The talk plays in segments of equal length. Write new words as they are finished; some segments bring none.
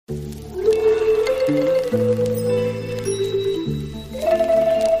Welcome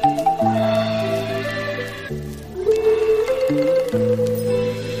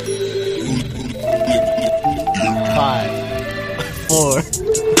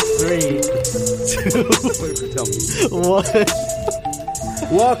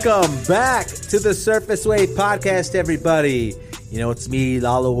back to the Surface Wave Podcast, everybody. You know, it's me,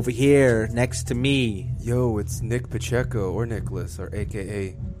 Lalo, over here next to me. Yo, it's Nick Pacheco, or Nicholas, or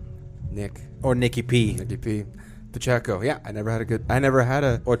a.k.a. Nick. Or Nicky P. Nicky P. Pacheco. Yeah, I never had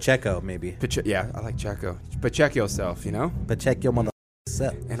a... Or Checo, maybe. Yeah, I like Checo. But check yourself, you know? Pacheco, mother...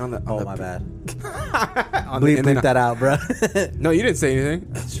 And on the... Oh, my bad. Bleep that out, bro. No, you didn't say anything.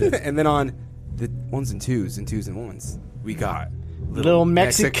 That's true. And then on the ones and twos and ones, we got... Little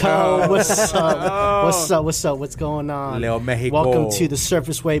Mexico. What's up? What's going on? Little Mexico. Welcome to the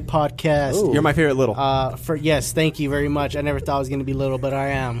Surface Wave Podcast. Ooh. You're my favorite little. Yes, thank you very much. I never thought I was going to be little, but I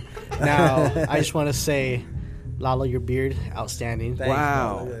am. Now, I just want to say, Lalo, your beard, outstanding. Thanks,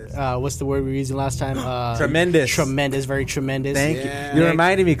 wow. What's the word we were using last time? Tremendous. Tremendous, very tremendous. Thank you. You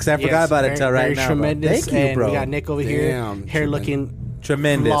reminded me because I forgot about it until right very now. Tremendous. Thank you, bro. We got Nick over here, hair looking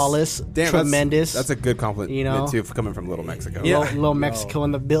tremendous, flawless, tremendous. That's a good compliment, you know, too, for coming from Little Mexico. Yeah. Little Mexico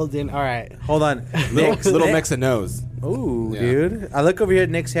in the building. All right, hold on. Little Mexican nose. Ooh, yeah. Dude! I look over here at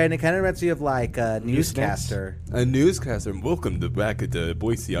Nick's hair, and it kind of reminds me of like a newscaster. A newscaster. Welcome to back at the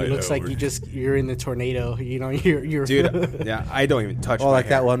Boise, Idaho. It looks like you're in the tornado. You know, you're dude. Yeah, I don't even touch. Oh, my like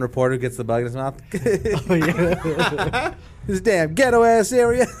hair. that one reporter gets the bug in his mouth. Oh yeah. This damn ghetto ass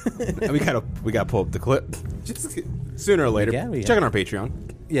area. And we gotta pull up the clip. Just sooner or later. Check on our Patreon.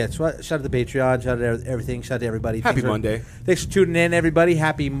 Yeah, shout out to the Patreon. Shout out to everything. Shout out to everybody. Happy Monday. Thanks for tuning in, everybody.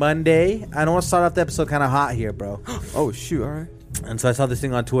 Happy Monday. I don't want to start off the episode kind of hot here, bro. Oh, shoot. All right. And so I saw this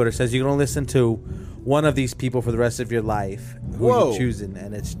thing on Twitter. It says you're going to listen to one of these people for the rest of your life. Who are you choosing?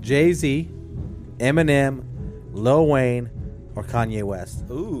 And it's Jay-Z, Eminem, Lil Wayne, or Kanye West.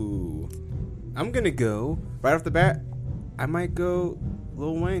 Ooh. I'm going to go, right off the bat, I might go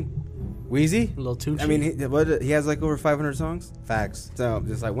Lil Wayne. Wheezy? A little too cheap. I mean, he has like over 500 songs. Facts. So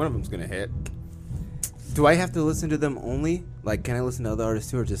just like one of them's gonna hit. Do I have to listen to them only? Like, can I listen to other artists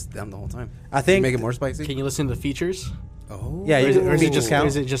too, or just them the whole time? I think make it more spicy. Can you listen to the features? Oh, yeah. Or is it just count?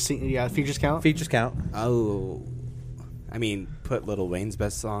 Is it just features count? Features count. Oh, I mean, put Lil Wayne's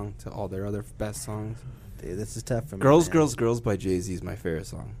best song to all their other best songs. Dude, this is tough for me. Girls, man. Girls, Girls by Jay-Z is my favorite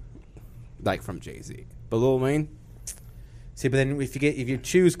song. Like from Jay-Z, but Lil Wayne. See, but then if you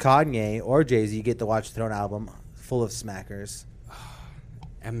choose Kanye or Jay-Z, you get the Watch the Throne album full of smackers.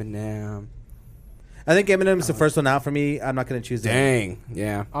 Eminem. I think Eminem's the first one out for me. I'm not going to choose that. Dang,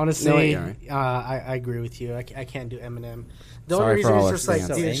 yeah. Honestly, I agree with you. I can't do Eminem. The only Sorry reason for all is our just like,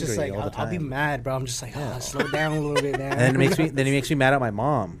 fans. dude, it's So just like angry all the I'll be time. mad, bro. I'm just like, slow down a little bit, man. And then he makes me mad at my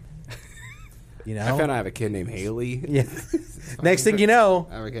mom. You know? I found out I have a kid named Haley. Yeah. Next thing you know,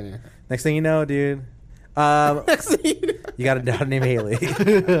 I have a kid named dude. You got a daughter named Haley.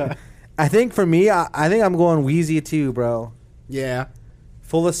 I think for me, I think I'm going Wheezy too, bro. Yeah.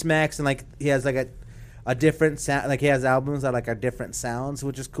 Full of smacks, and like he has like a different sound. Like he has albums that like are different sounds,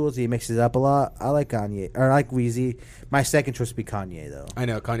 which is cool. So he mixes it up a lot. I like Kanye, or I like Wheezy. My second choice would be Kanye, though. I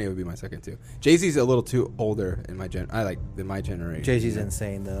know Kanye would be my second too. Jay-Z's a little too older in my generation. Jay-Z's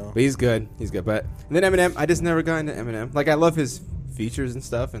insane though. But he's good. But and then Eminem, I just never got into Eminem. Like I love his features and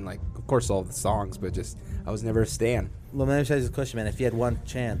stuff, and like of course all the songs, but just I was never a stan. Well, let me ask you this question, man. If you had one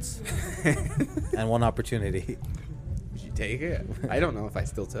chance and one opportunity, Would you take it? I don't know if I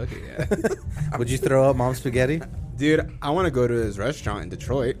still took it yet. would you throw up mom's spaghetti? Dude, I want to go to his restaurant in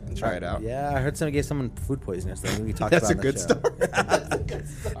Detroit and try it out. Yeah, I heard somebody gave someone food poisoning. So we talked That's about a it on good the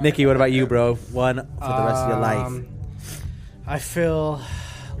show. story. Nikki, what about you, bro? One for the rest of your life. I feel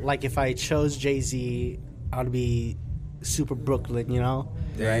like if I chose Jay-Z, I'd be super Brooklyn, you know?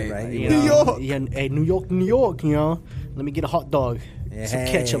 Right. You New know? York. Yeah, hey, New York, you know? Let me get a hot dog, some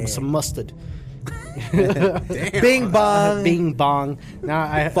ketchup, some mustard. Bing bong. Bing bong.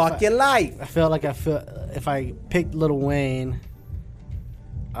 Now Fuck your life. I feel like if I picked Lil Wayne,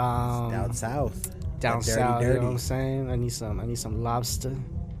 Down south. down Like dirty, south, you dirty. know what I'm saying? I need some lobster,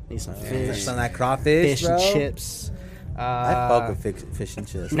 I need some fish, Some of that crawfish, fish bro. and chips. I fuck with fish and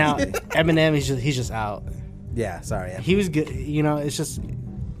chips. Now Eminem, he's just out. Yeah, sorry. He was good, you know. It's just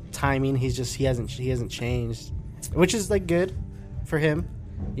timing. He hasn't changed, which is like good for him.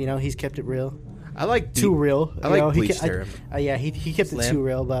 You know, he's kept it real. I like Too real. I you like know, bleached hair. Yeah, he kept Slim. it too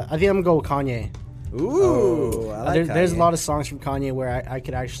real. But I think I'm gonna go with Kanye. Ooh. I like There's a Kanye. lot of songs from Kanye where I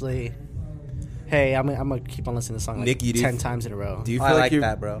could actually Hey, I'm gonna keep on listening to the song like Nick, you do 10 times in a row. Do you feel I like like you,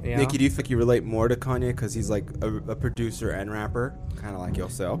 that, bro. Yeah. Nicky, do you think you relate more to Kanye because he's like a producer and rapper, kind of like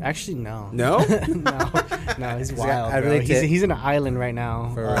yourself? Actually, no. No? no, he's wild. I bro. relate to- He's in an island right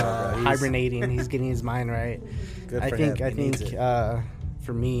now, For real, bro. He's- hibernating. He's getting his mind right. Good I for think. him. I He needs think. it.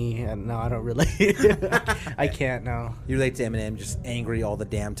 For me, no, I don't relate. I can't. No, You relate to Eminem, just angry all the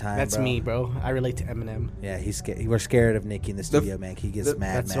damn time. that's bro. me, bro. I relate to Eminem. Yeah, he's scared. We're scared of Nicky in the studio, man. He gets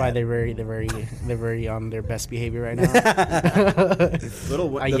mad. That's mad. why they're very on their best behavior right now.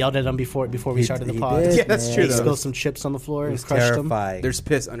 I yelled at them before we He- started the he pod. did, Yeah, that's man. true, He though. spilled some chips on the floor and He's crushed them. terrified. There's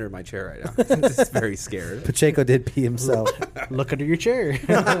piss under my chair right now. I'm just very scared. Pacheco did pee himself. Look under your chair.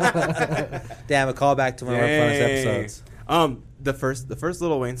 Damn, a callback to one of our funnest episodes. The first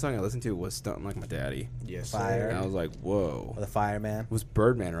Lil Wayne song I listened to was "Stuntin' Like My Daddy." Yes, Fire. And I was like, whoa. The Fireman. It was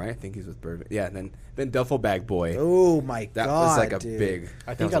Birdman, right? I think he's with Birdman. Yeah, and then Duffel Bag Boy. Oh my That god, was like a dude. big.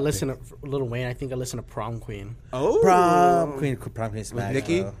 I that think was I a listened to Lil Wayne. I think I listened to Prom Queen. Oh, Prom Queen smash, with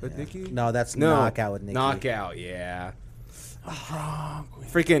Nicki. bro. With Yeah. Nicki. No, that's No, Knockout with Nicki. Knockout, yeah.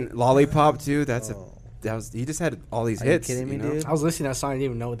 Freaking Lollipop too. He just had all these Are you hits. kidding me, know? dude? I was listening to that song. I didn't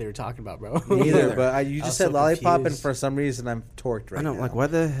even know what they were talking about, bro. Neither, but you I just was said so Lollipop, and confused. for some reason I'm torqued right I know. now. Like, why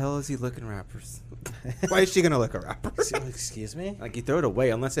the hell is he looking rappers? Why is she gonna look a rapper? Excuse me? Like, you throw it away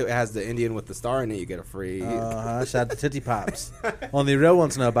unless it has the Indian with the star in it. You get a free. Shout out to Tootsie Pops. Only real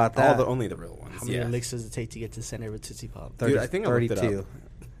ones know about that. Only the real ones. How many Yeah. licks does it take to get to the center of a Tootsie Pop? Dude, I think I looked it 32. up.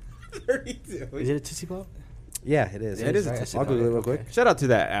 32. Is it a Tootsie Pop? Yeah, it is. Yeah, it is a Right, I Tootsie said I'll that. Google it real Okay. quick. Shout out to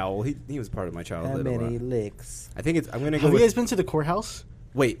that owl. He was part of my How childhood. many licks? I think it's. I'm gonna go Have you with. guys been to the courthouse?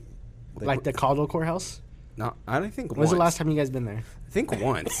 Wait. Like the Caldwell courthouse? No, I don't think. When's the once. last time you guys been there? I think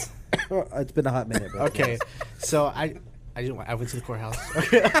once. It's been a hot minute, bro. Okay, so I went to the courthouse,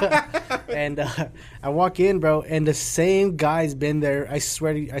 and I walk in, bro, and the same guy's been there. I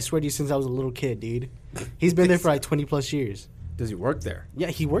swear to you, since I was a little kid, dude. He's been there for like 20 plus years. Does he work there? Yeah,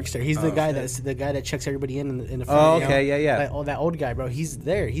 he works there. He's the guy that checks everybody in the front. Oh, you know? okay, yeah. That old guy, bro. He's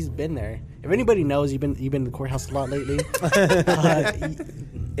there. He's been there. If anybody knows, you've been in the courthouse a lot lately.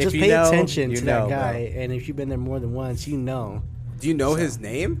 Just you pay know, attention you to know, that guy, bro. and if you've been there more than once, you know. Do you know his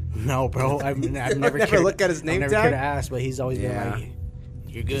name? No, bro. I've never Never cared, looked at his name I've never tag? cared to ask, but he's always Yeah. been like,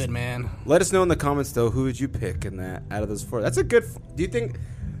 "You're good, man." Let us know in the comments though. Who would you pick in that out of those four? That's a good. Do you think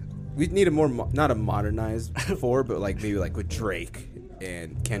we need a more not a modernized four, but like maybe like with Drake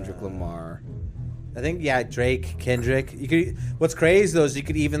and Kendrick Lamar? I think Drake, Kendrick. You could. What's crazy though is you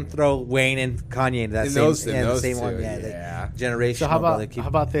could even throw Wayne and Kanye into that In same, those- in the those same two, one. yeah. The generational. So how brother. about how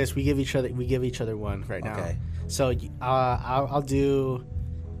about this? We give each other one right now. Okay. So I'll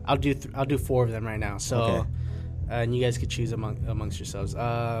do four of them right now. So. Okay. And you guys could choose amongst yourselves.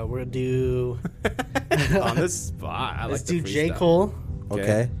 We'll do. On the spot. I Let's like the do J. freestyle. Cole.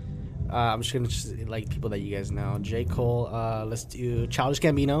 Okay. I'm just gonna like people that you guys know. J. Cole. Let's do Childish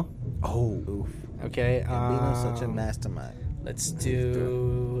Gambino. Oh, Okay. Gambino's such a mastermind. Let's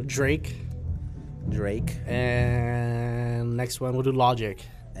do Drake. Drake And next one we'll do Logic.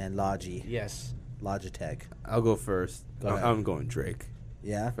 and Logi. Yes. Logitech. I'll go first. Go ahead. I'm going Drake.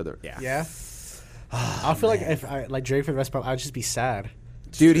 Yeah. For the Yeah. I feel like if I like Drake for the rest of my, I'd just be sad.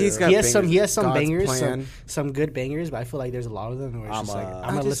 Dude, he's got. He has some bangers. God's bangers, Plan. some good bangers, but I feel like there's a lot of them where it's just like I'm I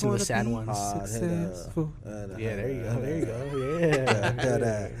gonna just listen to the wanna sad be ones. successful. Yeah, there you go. There you go.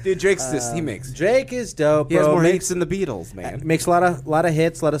 Yeah. Dude, Drake's just he makes. Drake is dope, He has bro. more Makes, hits than the Beatles, man. makes a lot of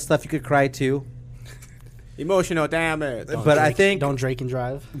hits, a lot of stuff you could cry to. Emotional damage. But I think Don't Drake and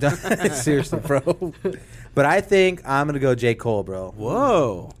Drive. seriously, bro. But I think I'm gonna go J. Cole, bro.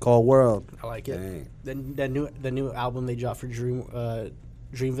 Whoa. Cole World. I like it. Dang. The new album they dropped for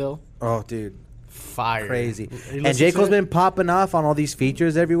Dreamville. Oh, dude, Fire. crazy. You And listen J. to Cole's it? been popping off on all these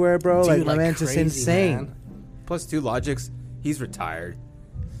features everywhere, bro. Dude, like my man's just crazy, insane. man. Plus two Logics. He's retired.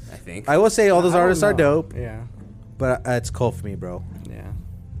 I think. I will say all those I don't artists are know. dope, Yeah. but it's Cole for me, bro. Yeah.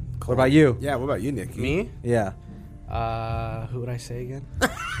 What about you? Yeah. What about you, Nicky? Me? Yeah. Who would I say again?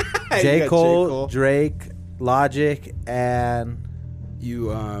 You J. got Cole, Drake, Logic, and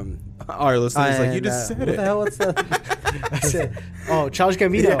You our listeners like you just said what it. the hell? What's the? I said, Childish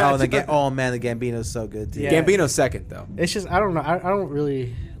Gambino. Oh, man, the Gambino's so good, dude. Yeah. Gambino's second though. It's just I don't know. I don't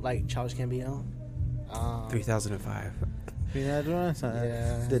really like Childish Gambino. 3005. Yeah.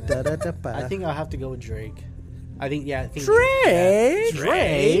 I think I'll have to go with Drake. I think Drake?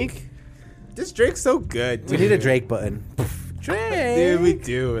 Drake. This Drake's so good. We Dude. need a Drake button. Drake. Dude, we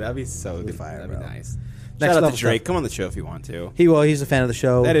do. That'd be so good. fire, That'd be bro. nice. Next Shout out level to Drake. stuff. Come on the show if you want to. He's a fan of the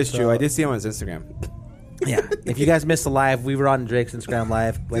show. That is so- true. I did see him on his Instagram. Yeah. If you guys missed the live, we were on Drake's Instagram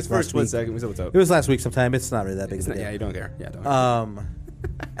live. Just last first 1 week. second. What's up? It was last week sometime. It's not really that big It's of a not- deal. yeah, you don't care. Yeah,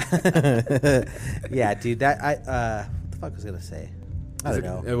 don't. Yeah, dude. That what the fuck was I gonna say? I don't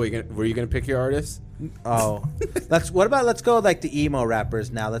know. Were you gonna pick your artist? Oh, let's go like the emo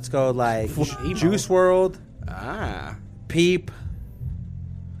rappers now. Let's go like Emo? Juice World, Ah, Peep.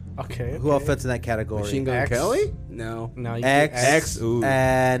 Okay. Who else fits in that category? Machine Gun X? Kelly? No. No, you X, get X, ooh.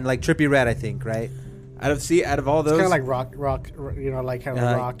 and like Trippie Redd, I think, right? Out of all It's those, kind of like rock, you know, like kind of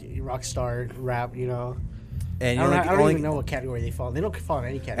Uh, rock star rap, you know. And I you don't, only, even know what category they fall in. They don't fall in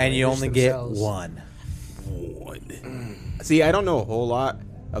any category. and you They're just only get themselves. one. See, I don't know a whole lot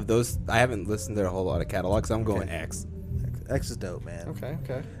of those. I haven't listened to a whole lot of catalogs. So I'm going X. X is dope, man. Okay.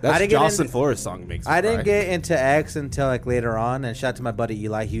 That's didn't get Jocelyn into- Flores' song makes me I didn't cry. get into X until like later on, and shout out to my buddy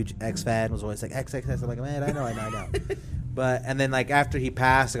Eli, huge X fan, was always like X. I'm like, man, I know. But and then like after he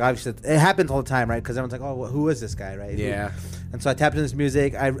passed, like obviously it happens all the time, right? Because everyone's like, oh, who is this guy, right? Yeah. And so I tapped into his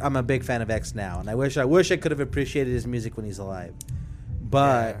music. I'm a big fan of X now, and I wish I could have appreciated his music when he's alive.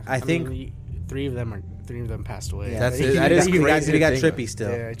 But Yeah. I think mean, three of them passed away. yeah, That's he- it. That is we got, crazy we to got think of. Trippie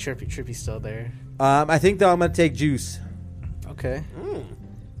still. Yeah, Trippy's still there. I think though I'm gonna take Juice. Okay.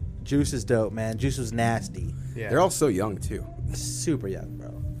 Juice is dope, man. Juice was nasty, Yeah. They're all so young too. super young,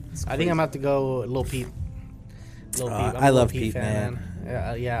 bro. I think I'm about to go Lil Peep. Lil Peep. I'm a I Lil love Peep, fan,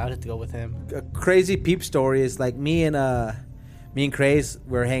 man. Yeah, I'd have to go with him. A crazy Peep story is like me and Craze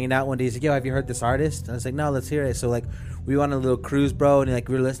were hanging out one day. He's like, "Yo, have you heard this artist?" And I was like, "No, let's hear it." So like we went on a little cruise, bro, and like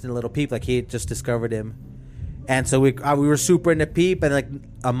we were listening to Little Peep. Like he had just discovered him, and so we were super into Peep. And like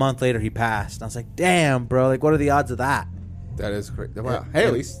a month later, he passed. And I was like, "Damn, bro! Like what are the odds of that?" That is crazy. Wow. Hey,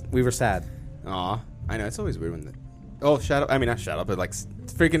 at least. we were sad. Aw. I know. It's always weird when the. Oh, shout out. I mean, not shout out, but like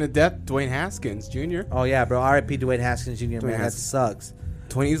freaking to death, Dwayne Haskins Jr. Oh yeah, bro. R.I.P. Dwayne Haskins Jr. Man, that Haskins. sucks.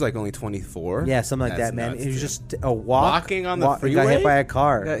 He was like only 24. Yeah, something like That's that, man. nuts, It was dude. just a Walking on the Got hit freeway? by a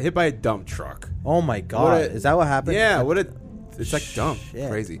car. Got hit by a dump truck. Oh my god, is that what happened? Yeah. What a. It's like dumb. Shit.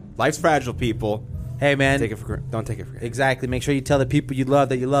 Crazy. Life's fragile, people. Hey man, Don't take it for granted. exactly. Make sure you tell the people you love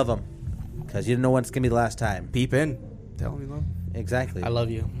that you love them, because you don't know when it's gonna be the last time. Peep in. Tell me love. Exactly. I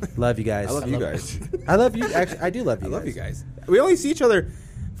love you. Love you guys. I love you guys. I love you. Actually, I do love I you. love you guys. We only see each other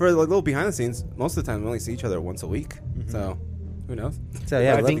for like little behind the scenes. Most of the time, we only see each other once a week. So, who knows? So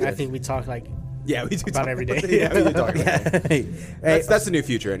yeah, I love think you I guys. think we talk like Yeah, we do About talk every day. Yeah, we do talk about that. Hey, That's the new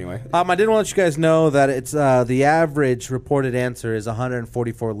future anyway. I didn't want you guys know that it's the average reported answer is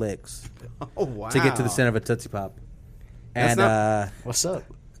 144 licks Oh wow! to get to the center of a Tootsie Pop, That's and not- what's up?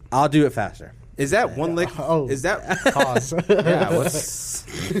 I'll do it faster. Is that one lick? Oh. Is that? Pause. Yeah. What's?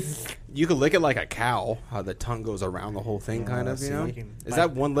 You could lick it like a cow. How the tongue goes around the whole thing, kind of. You see, know. I can- Is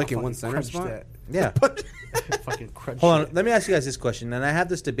that one lick in I'll one fucking center crunch spot? Yeah. that. Fucking crunch. Hold on. it. Let me ask you guys this question, and I have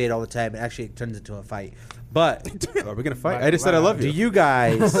this debate all the time. Actually, it turns into a fight. But Are we gonna fight? Right, I just said I right. love do you. you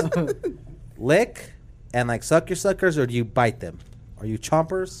guys lick and like suck your suckers, or do you bite them? Are you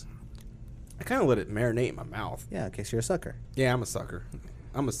chompers? I kind of let it marinate in my mouth. Yeah, in case you're a sucker. Yeah, I'm a sucker.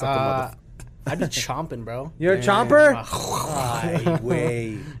 I'm a sucker. mother. I'd be chomping, bro. You're a Damn. chomper? Ay, Ay,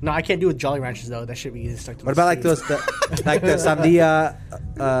 way. No, I can't do with Jolly Ranchers though. That should be stuck to my What about like teeth. those, like the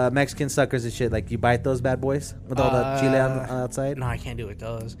sandia Mexican suckers and shit? Like you bite those bad boys with all the chile on the outside? No, I can't do with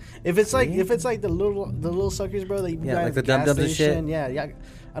those. If it's like the little suckers, bro, that you Yeah, buy like at the gas Dum Dums and shit? station, Yeah.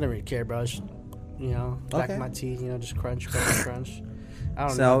 I don't really care, bro. Just, back Okay. of my teeth, just crunch. I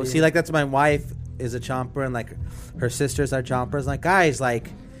don't know. So dude. see, like that's my wife is a chomper, and like her sisters are chompers. Like guys,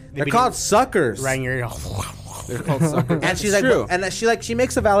 like they're be- called suckers. right in your ear. They're called suckers. And she's It's like, true. and she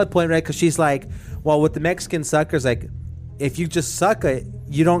makes a valid point, right? Because she's like, well, with the Mexican suckers, like, if you just suck it,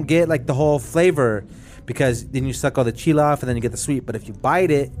 you don't get like the whole flavor, because then you suck all the chile off, and then you get the sweet. But if you bite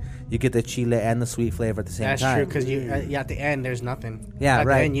it, you get the chile and the sweet flavor at the same That's time. true because at the end there's nothing. Yeah, at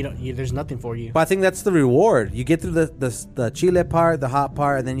right. The end, there's nothing for you. But I think that's the reward. You get through the chile part, the hot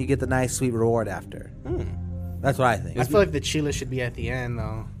part, and then you get the nice sweet reward after. That's what I think. I feel like the chile should be at the end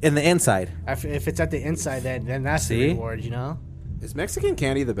though. In the inside. If it's at the inside, then that's See? the reward, Is Mexican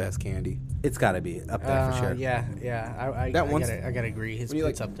candy the best candy? It's got to be up there for sure. Yeah. That I one's- gotta agree. It's when you,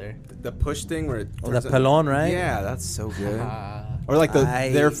 like, up there. The push thing where it Oh, the turns out- pelon, right? Yeah, that's so good. Uh, Or like I-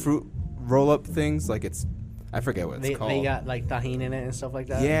 their fruit roll up things, like it's I forget what it's they called. got like tahini in it and stuff like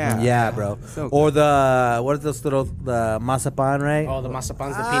that. Yeah. Yeah, bro. So good. Or the what are those little the masapan, right? Oh, the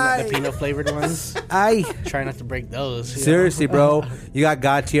masapans, Ay. the peanut flavored ones. I Try not to break those. seriously, bro. You got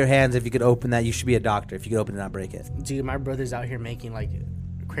God to your hands. If you could open that, you should be a doctor. If you could open it, and not break it. Dude, my brother's out here making like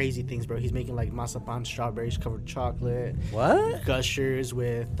crazy things, bro. He's making like masapan strawberries covered chocolate, What? gushers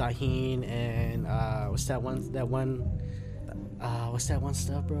with tahine, and what's that one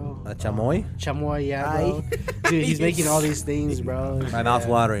stuff, bro? Chamoy? Chamoy, yeah, bro. Dude, he's making all these things, bro. My mouth's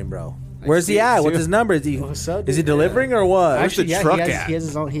watering, bro. Where's he at? What's his number? Is he What's up, is he dude? delivering or what? Actually, the yeah, truck he has, at? he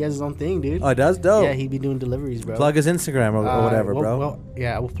has his own thing, dude. Oh, it does? Dope. Yeah, he be doing deliveries, bro. Plug his Instagram or whatever, bro. Well,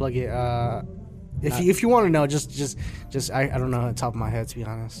 yeah, we'll plug it. If you want to know, just I don't know on the top of my head, to be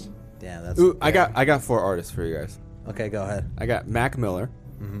honest. Damn, that's. Ooh, I got 4 artists for you guys. Okay, go ahead. I got Mac Miller,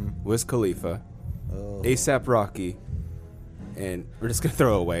 Wiz Khalifa, Oh. ASAP Rocky, and we're just gonna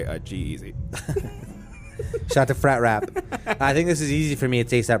throw away G-Eazy. Shout to Frat Rap. I think this is easy for me.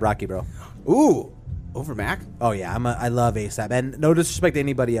 It's ASAP Rocky, bro. Ooh, over Mac? Oh yeah, I love ASAP, and no disrespect to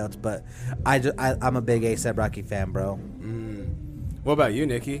anybody else, but I'm a big ASAP Rocky fan, bro. What about you,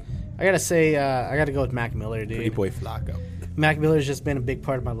 Nikki? I gotta say, I gotta go with Mac Miller, dude. Pretty boy Flacco. Mac Miller's just been a big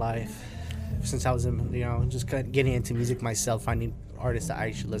part of my life since I was in, just kind of getting into music myself, finding artists that I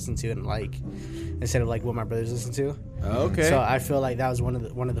should listen to and like, instead of like what my brothers listen to. Okay. So I feel like that was one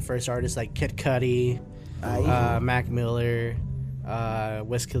of the first artists, like Kid Cudi, Mac Miller,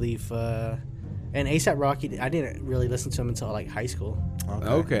 Wiz Khalifa, and ASAP Rocky. I didn't really listen to him until like high school.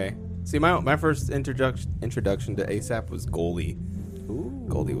 Okay. See, my first introduction to ASAP was Goldie. Ooh.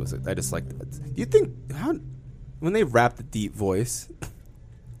 Goldie was it? I just like. Do you think when they rap the deep voice,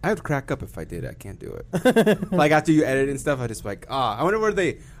 I would crack up if I did. I can't do it. Like after you edit and stuff, I just like I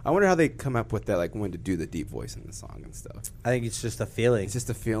wonder how they come up with that, like when to do the deep voice in the song and stuff. I think it's just a feeling. It's just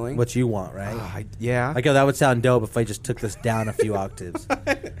a feeling. What you want, right? Yeah. Like, yo, that would sound dope if I just took this down a few octaves.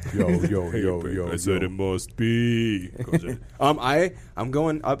 Yo. I said it must be. I'm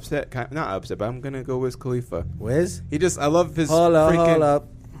going not upset, but I'm gonna go with Khalifa. Wiz? I love his Hold up.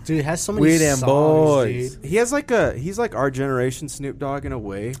 Dude, it has so many We them songs, boys. dude. He has he's like our generation Snoop Dogg in a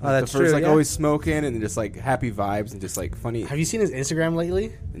way. Like that's the first, true, like yeah. always smoking and just like happy vibes and just like funny. Have you seen his Instagram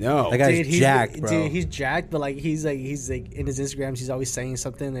lately? No. That guy's Dude, jacked, bro. Dude, he's jacked, but like he's like in his Instagrams, he's always saying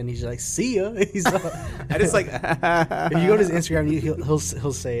something, and he's like, "See ya." He's I just like if you go to his Instagram,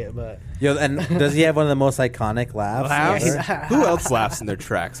 he'll say it, but Yo, and does he have one of the most iconic laughs? Laughs? ever? who else laughs in their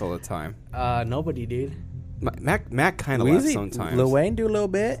tracks all the time? nobody, dude. Mac kind of laughs Weezy, sometimes. Lil Wayne do a little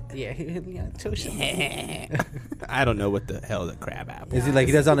bit. Yeah, I don't know what the hell the crab apple. Is he like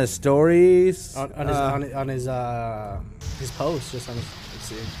he does on his stories? on his post, just on his. Let's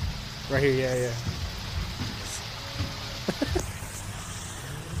see, right here, yeah.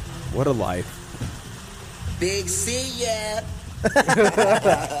 What a life. Big C, yeah.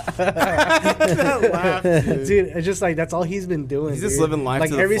 Dude, it's just like that's all he's been doing. He's just dude. living life like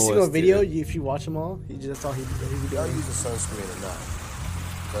to the every fullest, single video. dude. If you watch them all, that's all he's been Y'all doing. using sunscreen or not?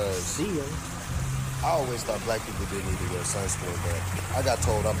 Because See ya. I always thought black people didn't need to wear sunscreen, but I got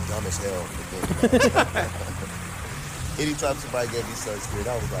told I'm dumb as hell for thinking that. Anytime somebody gave me sunscreen,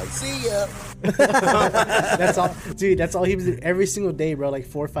 I was like, see ya. That's all, dude. That's all he was doing every single day, bro. Like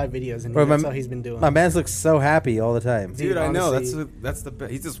 4 or 5 videos, and Bro, that's my- all he's been doing. My man looks so happy all the time. Dude, Dude, I know honestly, that's the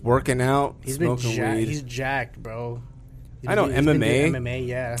best. He's just working out, he's been smoking jacked. weed. He's jacked, bro. I know, He's been doing MMA. MMA,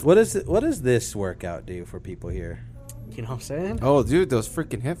 yeah. What does this workout do for people here? You know what I'm saying? Oh, dude, those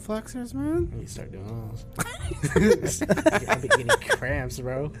freaking hip flexors, man. You start doing those. I've been getting cramps,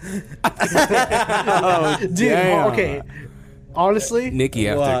 bro. Oh, Dude, damn. okay. Honestly, Nikki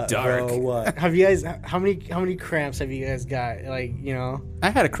after What, dark. bro, what? have you guys? How many cramps have you guys got? Like, I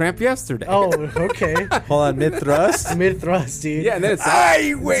had a cramp yesterday. Oh, okay. Hold on, mid thrust. Mid thrust, dude. yeah, and then it's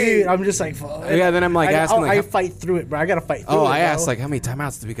Dude, I'm just like, fuck. Yeah, then I'm like asking, like, I fight through it, bro. I gotta fight through it. I bro. asked like how many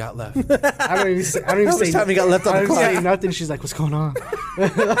timeouts do we got left? I don't even say. How much time you got left on I the don't clock? say nothing. She's like, what's going on?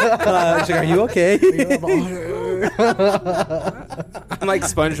 She's like, are you okay? I'm like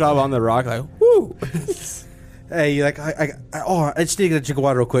SpongeBob on the rock, like whoo. Hey, you like I just need to get a drink of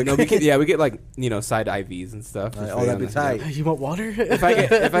water real quick. No, we get like side IVs and stuff. just Oh, right that'd on be the- tight. You want water? If I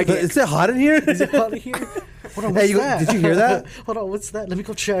get Is it hot in here? Is it out of here? Hold on, what's Hey, that? did you hear that? Hold on, what's that? Let me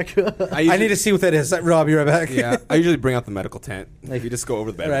go check. I need to see what that is. Rob, be right back. Yeah, I usually bring out the medical tent. Like you just go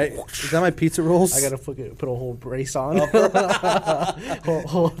over the bed. Right. Is that my pizza rolls? I gotta fucking put a whole brace on.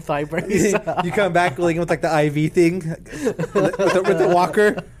 whole thigh brace. You come back with like the IV thing with the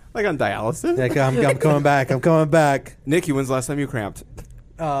walker. Like on dialysis. Like I'm coming back. I'm coming back. Nikki, when's the last time you cramped?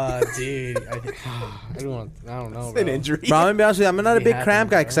 Dude, I don't know. An Bro. injury. Bro, I'm gonna be honest with you. I'm not a It big happens, cramp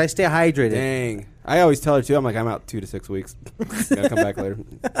guy bro. because I stay hydrated. Dang. I always tell her too. I'm like, I'm out 2 to 6 weeks. Gotta come back later.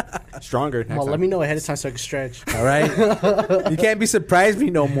 Stronger. Next Well, time. let me know ahead of time so I can stretch. All right. You can't be surprised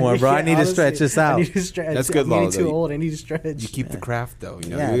me no more, bro. I Yeah, need to honestly, stretch this I out. need to stretch. That's good, I'm getting Lalo, too though. old. I need to stretch. You keep the craft though. You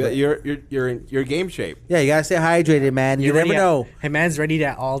know, Yeah, but- you're in game shape. Yeah, you gotta stay hydrated, man. You You're never ready know. Hey, man's ready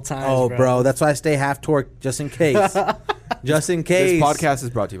at all times. Oh, bro, that's why I stay half torque just in case. Just in case. This podcast is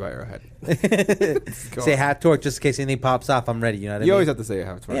brought to you by Arrowhead. Say half torque just in case anything pops off. I'm ready. You know what I mean? You always have to say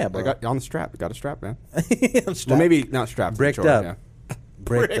how it's Yeah, I bro. got on the strap. Got a strap, man. I'm Well, strapped. maybe not strapped. Bricked short, up. Yeah.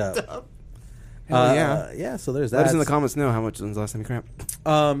 bricked up. Yeah, so there's that. Let us in the comments know how much when's the last time you cramped.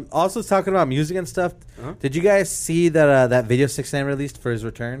 Also talking about music and stuff. Uh-huh. Did you guys see that that video 6ix9ine released for his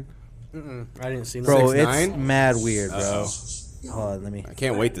return? I didn't see that. Bro, 6ix9ine? it's mad weird, bro. Hold on, let me. I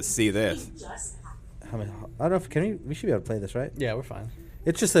can't wait to see this. I don't know if we should be able to play this, right? Yeah, we're fine.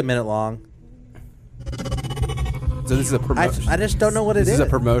 It's just a minute long. So this is a promotion. I just don't know what it is. This is a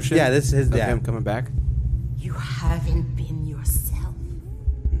promotion. Yeah, this is of yeah. him coming back. You haven't been yourself.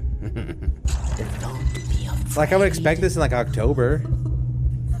 Don't be afraid. Like I would expect this in like October.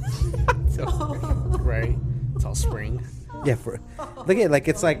 Right. It's all spring. Yeah, look at like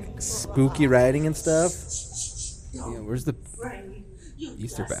it's like spooky writing and stuff. Yeah, where's the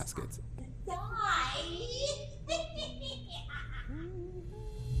Easter baskets?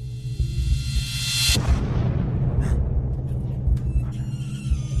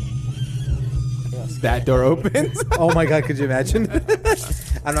 That door opens. Oh my god, could you imagine?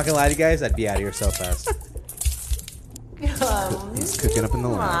 I'm not gonna lie to you guys, I'd be out of here so fast. He's cooking up in the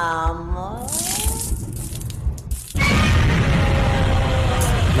line. Mama.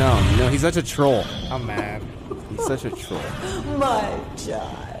 No, he's such a troll. I'm mad. He's such a troll. My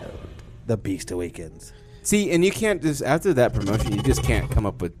child. The Beast Awakens. See, and you can't just after that promotion, you just can't come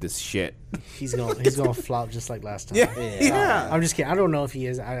up with this shit. He's gonna flop just like last time. Yeah. I'm just kidding. I don't know if he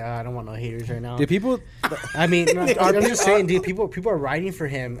is. I don't want no haters right now. Do people I mean, no, I'm just saying, dude. People are writing for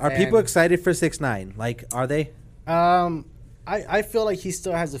him. are people excited for 6ix9ine? Like, are they? I feel like he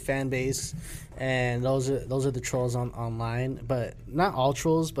still has a fan base, and those are the trolls online. But not all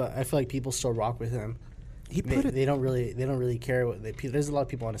trolls. But I feel like people still rock with him. They don't really care what there's a lot of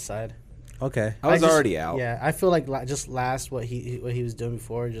people on his side. Okay. I was already out. Yeah, I feel like just last what he was doing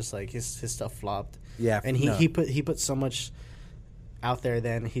before, just like his stuff flopped. Yeah, and he put so much out there,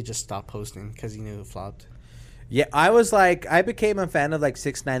 then he just stopped posting because he knew it flopped. Yeah, I became a fan of like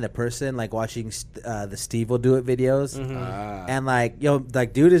 6ix9ine the person, like watching the Steve Will Do It videos, and like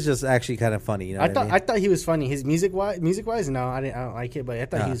dude is just actually kind of funny. You know, I thought he was funny. His music wise, no, I don't like it, but I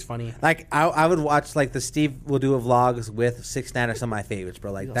thought he was funny. Like I would watch like the Steve Will Do It vlogs with 6ix9ine are some of my favorites,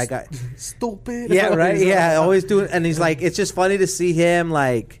 bro. Like that guy, stupid. yeah, right, yeah, always doing, and he's like, it's just funny to see him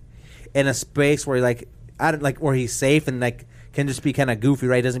like in a space where where he's safe and like. Can just be kind of goofy,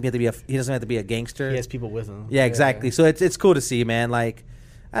 right? He doesn't have to be a gangster. He has people with him. Yeah, exactly. So it's cool to see, man. Like,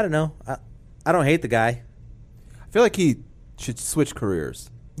 I don't know. I don't hate the guy. I feel like he should switch careers.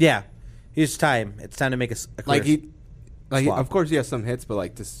 Yeah, it's time. It's time to make a career swap. Of course he has some hits, but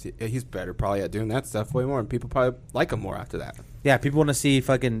like this, he's better probably at doing that stuff way more, and people probably like him more after that. Yeah, people want to see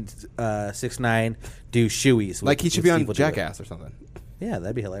fucking 6ix9ine do shoeys. Like he should be on Jackass or something. Yeah,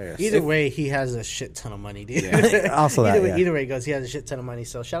 that'd be hilarious. Either way, he has a shit ton of money, dude. Yeah. Also, either way it goes, he has a shit ton of money.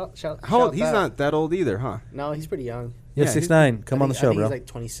 So shout. How old? He's not that old either, huh? No, he's pretty young. Yeah, 6ix9ine, come on the show, I think bro. He's like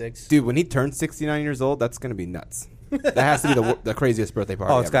 26. Dude, when he turns 69 years old, that's gonna be nuts. That has to be the craziest birthday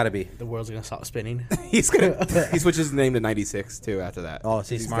party. Oh, it's got to be. The world's gonna stop spinning. He switches his name to 96 too after that. Oh,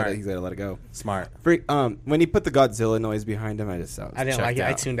 he's smart. He's gotta let it go. Smart. When he put the Godzilla noise behind him, I didn't like it. out.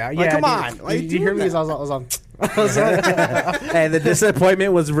 I tuned out. Like, Yeah, come dude. on. Did you hear me? I was on. Hey, the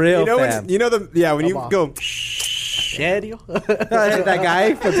disappointment was real. You know fam. when you go. Serio? that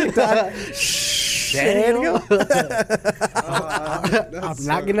guy from TikTok. Serio? I'm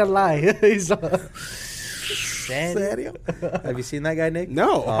not gonna lie. He's Serio? Have you seen that guy, Nick?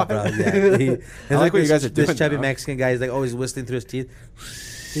 No. Oh, bro, yeah. I like what you guys are doing This chubby now. Mexican guy is like always whistling through his teeth.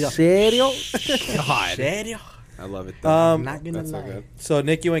 Serio? God. Serio? I love it. I'm not gonna That's so lie. good. So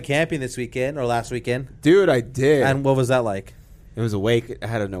Nick, you went camping this weekend or last weekend, Dude, I did. and what was that like? It was I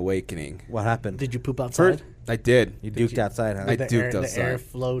had an awakening. What happened? Did you poop outside? First, I did. You duked outside, huh? I The duked The air outside.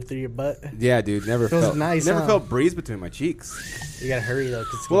 flowed through your butt. Yeah, dude. Never Feels felt nice, Never huh? felt breeze between my cheeks. You gotta hurry though.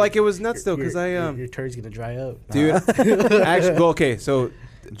 Cause Well, like it was nuts though, because your turd's gonna dry up. dude. Actually, well, okay. So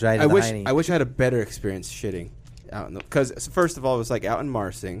Dried I in the wish hiney. I wish I had a better experience shitting out in the because first of all it was like out in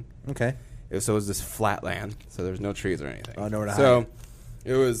Marsing. Okay. It was this flat land, so there's no trees or anything. Oh, nowhere to So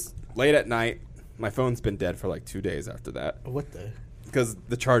it was late at night. My phone's been dead for like 2 days after that What the? because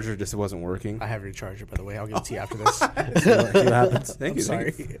the charger just wasn't working. I have your charger, by the way. I'll give it to you after this. See what happens. Thank I'm you.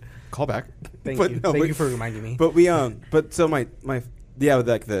 sorry. Thank you. Call back. Thank But you. no, Thank but- you for reminding me. But we but so my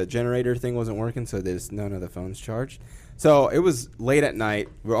like the generator thing wasn't working, so there's none of the phones charged. So it was late at night.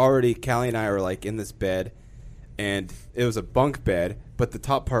 Callie and I were like in this bed, and it was a bunk bed, but the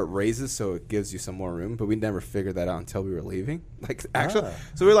top part raises so it gives you some more room. But we never figured that out until we were leaving. Like actually,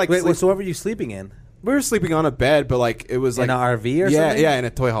 so we were like, Wait, so what were you sleeping in? we were sleeping on a bed, but like it was In like an RV or yeah, something? yeah, in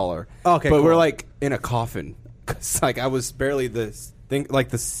a toy hauler. Okay, but cool. we're like in a coffin. 'Cause, like I was barely the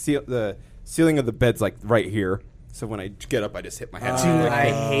ceiling of the bed's like right here. So when I get up, I just hit my head. Dude,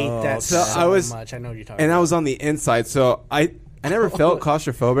 I hate that So so I was- much. I know what you're talking And about. I was on the inside, so I never felt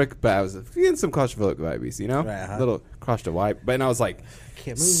claustrophobic, but I was feeling some claustrophobic vibes, you know, Right, huh? little claustro vibe. But and I was like,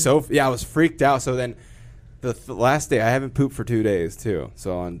 Can't move. I was freaked out. So then the last day, I haven't pooped for 2 days too.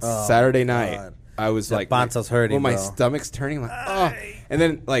 So on Saturday night, God. I was The like, Bonzo's hurting, well, my bro. stomach's turning, like, oh. And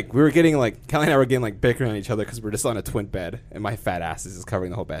then like we were getting like Kelly and I were getting like bickering on each other because we're just on a twin bed, and my fat ass is just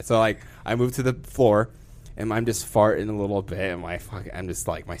covering the whole bed. So like I moved to the floor. And I'm just farting a little bit, and I'm just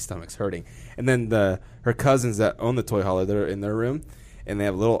like my stomach's hurting. And then her cousins that own the toy hauler, they're in their room, and they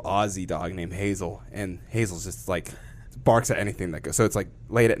have a little Aussie dog named Hazel, and Hazel's just like barks at anything that goes. So it's like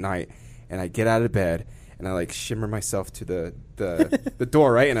late at night, and I get out of bed, and I like shimmer myself to the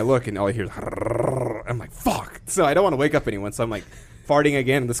door, right? And I look, and all I hear is I'm like, fuck. So I don't want to wake up anyone, so I'm like farting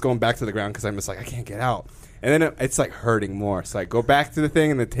again, and just going back to the ground because I'm just like I can't get out. And then it's like hurting more. So I go back to the thing,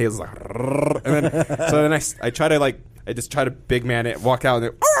 and the tail's like, and then I try to like, I just try to big man it, walk out,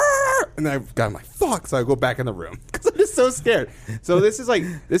 and then I'm like, fuck. So I go back in the room because I'm just so scared. So this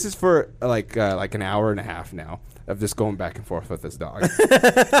is for like an hour and a half now of just going back and forth with this dog.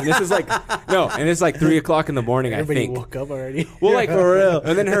 And this is like, and it's like 3 o'clock in the morning. Everybody I think. woke up already. Well, like for real.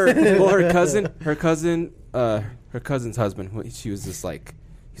 And then her cousin's husband. She was just like,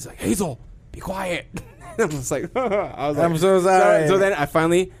 he's like, Hazel, be quiet. I was like, I'm so sorry. So then I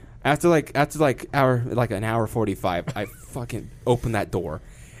finally, after an hour 45, I fucking opened that door,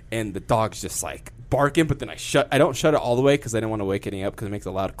 and the dog's just like barking. But then I don't shut it all the way because I didn't want to wake any up because it makes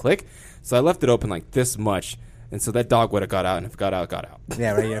a loud click. So I left it open like this much, and so that dog would have got out, and if it got out, got out.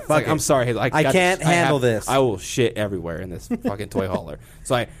 Yeah, right. Yeah, It's fuck like, it. I'm sorry, Hazel. I can't handle this. I will shit everywhere in this fucking toy hauler.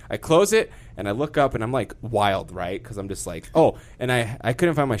 So I close it, and I look up, and I'm like wild, right? Because I'm just like, oh, and I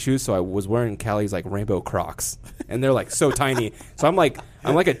couldn't find my shoes, so I was wearing Callie's like rainbow Crocs, and they're like so tiny. So I'm like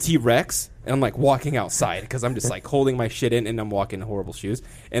a T-Rex, and I'm like walking outside because I'm just like holding my shit in, and I'm walking in horrible shoes.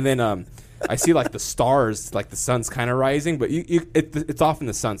 And then I see like the stars, like the sun's kind of rising, but it's off in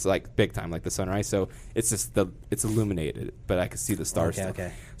the sun, so like big time, like the sunrise. So it's just it's illuminated, but I can see the stars. Okay, still.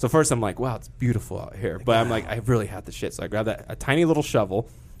 okay. So first I'm like, wow, it's beautiful out here, but I'm like, I really had the shit. So I grabbed a tiny little shovel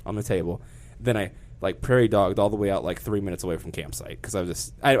on the table. Then I like prairie dogged all the way out like 3 minutes away from campsite because I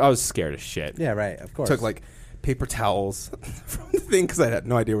was scared as shit. Yeah, right. Of course. Took like paper towels from the thing because I had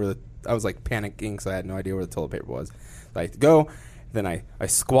no idea where I was like panicking because I had no idea where the toilet paper was. I go, then I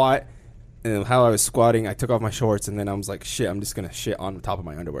squat. And how I was squatting, I took off my shorts, and then I was like, shit, I'm just going to shit on the top of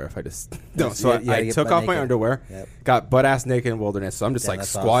my underwear if I just don't. So I took off my underwear, got butt-ass naked in wilderness, so I'm just like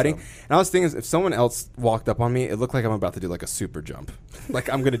squatting. Awesome. And I was thinking, if someone else walked up on me, it looked like I'm about to do like a super jump.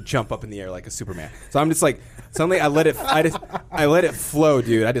 Like I'm going to jump up in the air like a Superman. So I'm just like, suddenly I let it flow,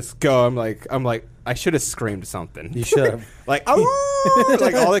 dude. I just go. I'm like, I should have screamed something. You should have. Like, oh,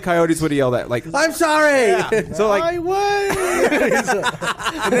 like all the coyotes would have yelled at, like, I'm sorry. yeah. So like,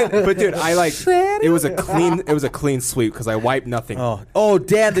 but dude, it was a clean sweep because I wiped nothing. Oh,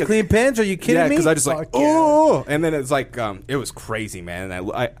 damn! The clean pins? Are you kidding Yeah, me? because I just like, oh, and then it's like, it was crazy, man.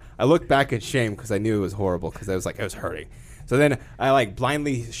 And I looked back in shame because I knew it was horrible because I was like, it was hurting. So then I like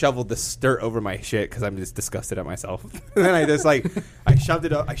blindly shoveled the dirt over my shit because I'm just disgusted at myself. And then I just like, I shoved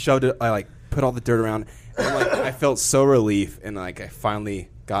it. I like put all the dirt around, and like I felt so relief, and like I finally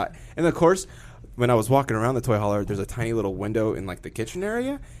got. And of course, when I was walking around the toy hauler, there's a tiny little window in like the kitchen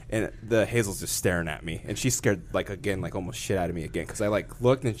area, and the Hazel's just staring at me, and she's scared like almost shit out of me again because I like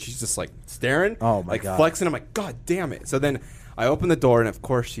looked and she's just like staring, oh my like God. flexing. I'm like, God damn it! So then I open the door, and of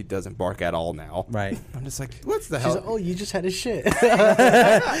course she doesn't bark at all now. Right. I'm just like, what's the She's hell? like, oh, you just had a shit.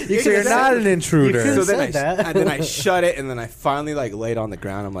 So you're not an intruder. So then said that. and then I shut it, and then I finally like laid on the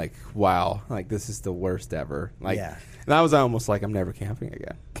ground. I'm like, wow, like this is the worst ever. Like, Yeah. and I was almost like, I'm never camping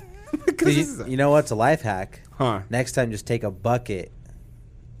again. You know what's a life hack? Huh. Next time, just take a bucket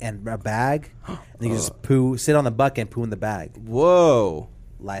and a bag, and you just sit on the bucket and poo in the bag. Whoa.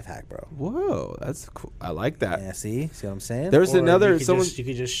 Life hack, bro. Whoa, that's cool. I like that. Yeah, see what I'm saying? There's Or another you could someone. you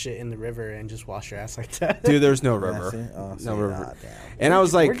could just shit in the river and just wash your ass like that. Dude, there's no Yeah, river. see? Oh, see, No river. oh, damn. And I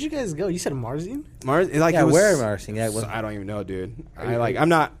was like, Where'd you guys go? You said Marzine? Mars. Like Yeah, it was, where Marzine? Yeah, it was- I don't even know, dude. you- I'm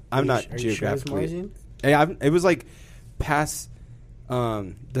not Are you sure it's geographically. Marzine? Yeah, it was like past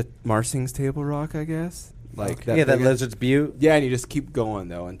the Marsing's Table Rock, I guess. Like Yeah, that big- Lizard's Butte. Yeah, and you just keep going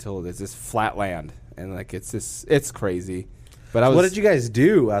though until there's this flat land, and like it's crazy. But I was. What did you guys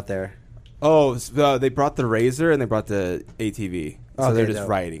do out there? Oh, they brought the Razor and they brought the ATV, so Okay, they're just dope.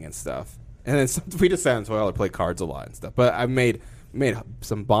 riding and stuff. And then we just sat in toilet and played cards a lot and stuff. But I made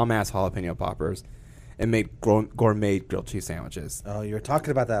some bomb ass jalapeno poppers, and made gourmet grilled cheese sandwiches. Oh, you were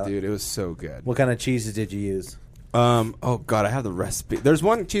talking about that. Dude, it was so good. What kind of cheeses did you use? Oh god, I have the recipe. There's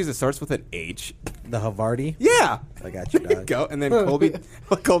one cheese that starts with an H. The Havarti. Yeah. I got you, There you dog. go. And then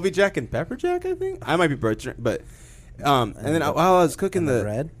Colby Jack and Pepper Jack, I think. I might be butchering, but and then while I was cooking the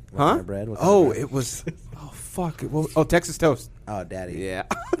bread. What huh? kind of bread? What kind of Oh, bread? it was. Oh fuck! Texas toast. Oh, daddy. Yeah,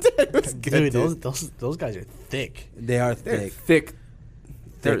 it was good. Dude, those guys are thick. They are They're thick.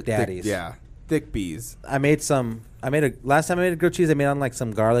 thick daddies. yeah, thick bees. I made last time I made a grilled cheese. I made on like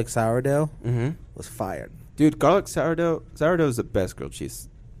some garlic sourdough. Mm-hmm. It was fired. Dude, garlic sourdough. Sourdough is the best grilled cheese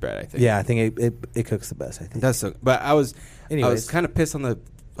bread, I think. Yeah, I think it cooks the best. I think. That's so. But I was Anyways. kind of pissed on the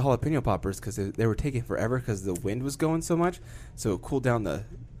jalapeno poppers because they were taking forever because the wind was going so much. So it cooled down the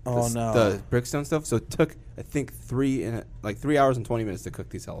Brickstone stuff. So it took I think 3 hours and 20 minutes to cook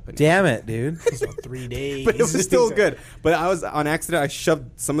these jalapenos. Damn it, dude. So 3 days. But it was still good. But I was on accident. I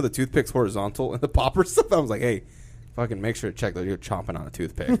shoved some of the toothpicks horizontal in the popper stuff. I was like, hey, fucking make sure to check that you're chomping on a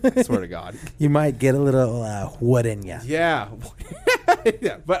toothpick. I swear to God. You might get a little wood in ya. Yeah.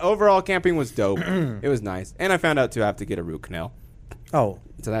 Yeah. But overall, camping was dope. It was nice. And I found out, too, I have to get a root canal. Oh,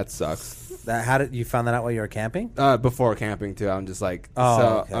 So that sucks. how did you found that out while you were camping? Before camping, too. I'm just like,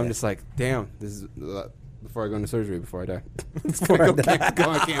 okay. I'm just like, damn, this is before I go into surgery, before I die. Before I die. Go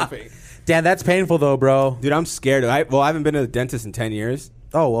on camping. Damn, that's painful though, bro. Dude, I'm scared. I haven't been to the dentist in 10 years.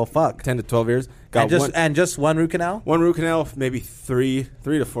 Oh well, fuck. 10 to 12 years. And just one root canal. One root canal, maybe three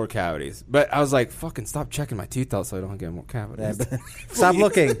to 4 cavities. But I was like, fucking stop checking my teeth out so I don't get more cavities. Yeah, stop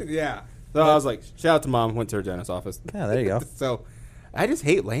looking. Yeah. So I was like, shout out to mom. Went to her dentist's office. Yeah, there you go. So I just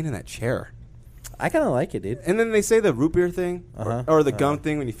hate laying in that chair. I kind of like it, dude. And then they say the root beer thing Uh-huh. or the gum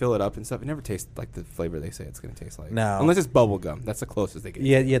thing when you fill it up and stuff. It never tastes like the flavor they say it's going to taste like. No. Unless it's bubble gum. That's the closest they get.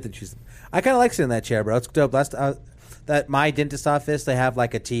 Yeah, you have to choose. I kind of like sitting in that chair, bro. It's dope. That my dentist office, they have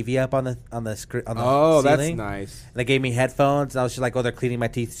like a TV up on the screen on the Oh, ceiling. that's nice. And they gave me headphones, and I was just like, "Oh, they're cleaning my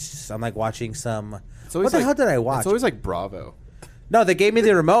teeth." I'm like watching some. It's always What the like- hell did I watch? It's always like Bravo. No, they gave me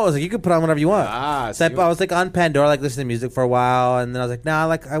the remote. I was like, "You can put on whatever you want." So I was like on Pandora, like listening to music for a while, and then I was like, "Nah,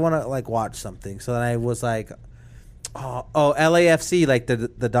 I want to like watch something." So then I was like, "Oh, LAFC, like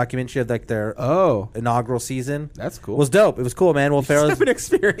the documentary of like their inaugural season." That's cool. Was dope. It was cool, man. Will Ferrell's Have an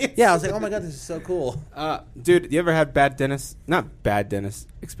experience. Yeah, I was like, "Oh my god, this is so cool." Dude, you ever had not bad dentist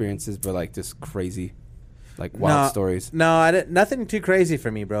experiences, but like just crazy, like wild stories? No, I didn't. Nothing too crazy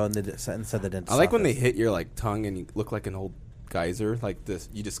for me, bro. Inside the dentist. I like when they office. hit your like tongue and you look like an old geyser, like this.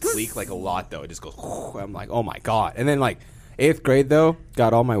 You just leak like a lot though. It just goes. I'm like, oh my god. And then like 8th grade though,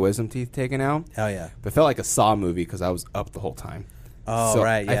 got all my wisdom teeth taken out. Hell yeah. But it felt like a Saw movie because I was up the whole time. Oh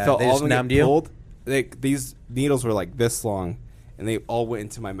right, yeah. I felt They all just of them numbed get you? pulled. These needles were like this long, and they all went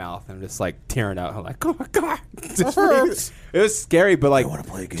into my mouth, and I'm just like tearing out. I'm like, oh my god, it hurts. It was scary, but like, wanna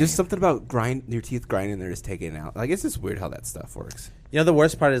play a game. just something about your teeth grinding, they're just taking it out. Like it's just weird how that stuff works. You know, the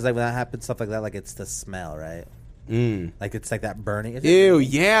worst part is like when that happens, stuff like that. Like it's the smell, right? Like it's like that burning. Is it Ew, burning?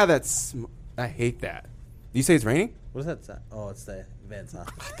 yeah, I hate that. You say it's raining? What is that sound? Oh, it's the vents, huh?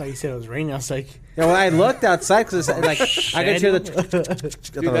 I thought you said it was raining. I was like, Yeah, when I looked outside, because like I could hear the.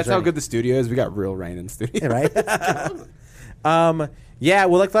 Dude, that's how good the studio is. We got real rain in the studio. Yeah, right? Yeah,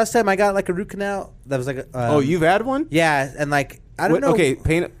 well, like last time I got like a root canal. That was like a, Oh, you've had one? yeah, and like I don't know. Okay,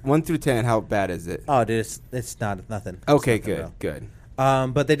 paint 1 through 10. How bad is it? Oh, dude, it's not nothing. Okay, It's nothing, good, bro.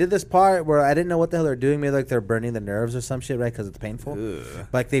 good. But they did this part where I didn't know what the hell they're doing. Maybe like they're burning the nerves or some shit, right? Because it's painful. Ugh.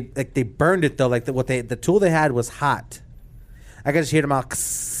 But they burned it though. Like the tool they had was hot. I could just hear them all.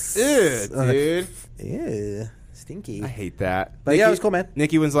 Ew, dude. Ew, stinky. I hate that. But yeah, it was cool, man.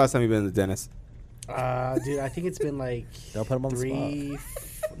 Nikki, when's the last time you've been to the dentist? dude, I think it's been like Don't put 'em on the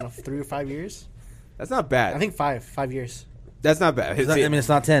 3 or 5 years. That's not bad. I think 5 years. that's not bad. It's not, I mean, it's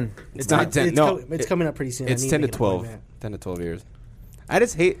not 10. it's not 10. It's No, it's coming up pretty soon. I it's need 10 to make an 12. appointment. 10 to 12 years. I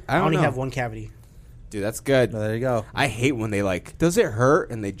just hate. I I don't only know. have one cavity. Dude, that's good. Well, there you go. I hate when they like, does it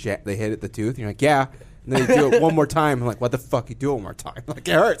hurt? And they hit at the tooth. And you're like, yeah. And then they do it one more time. I'm like, what the fuck? You do it one more time. Like,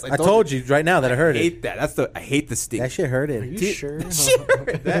 it hurts. I told you right now that I heard I it. hate that. I hate the sting. That shit hurt Are you it. sure?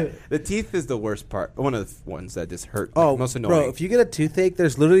 The teeth is the worst part. One of the ones that just hurt. Oh, most annoying. bro, if you get a toothache,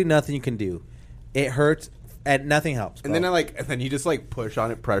 there's literally nothing you can do. It hurts and nothing helps. and bro. then you just like push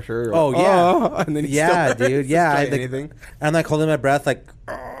on it, pressure. You're Oh, like, yeah. and then it yeah, still hurts. dude. Yeah, Try I, like, anything. I'm like holding my breath, like.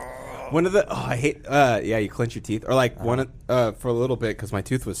 One of the I hate. Yeah, you clench your teeth, or like one for a little bit because my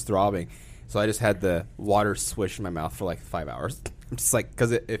tooth was throbbing, so I just had the water swish in my mouth for like 5 hours. I'm just like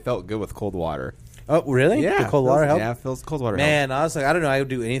because it felt good with cold water. Oh, really? Yeah, The cold water help? Yeah, it feels cold water. Man, I was like, I don't know. I would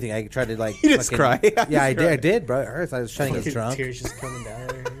do anything. I tried to like. You just cry. Yeah, I Just cry. did, bro. It hurts. I was trying to get Fucking drunk. Tears just coming down.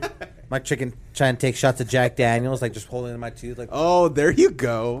 My chicken trying to take shots of Jack Daniels, like just holding in my tooth, like. Oh, there you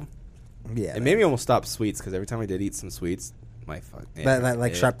go. Yeah. It made me almost stop sweets because every time I did eat some sweets, my fuck. That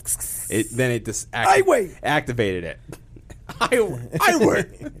like sharp. Then it just activated it. I work.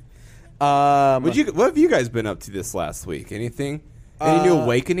 What have you guys been up to this last week? Anything? Any new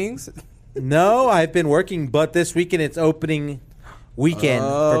awakenings? No, I've been working, but this weekend it's opening weekend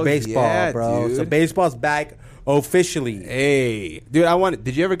for baseball, yeah, bro. dude. So baseball's back officially. Hey, dude,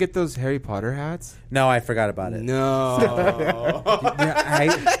 did you ever get those Harry Potter hats? No, I forgot about it. No.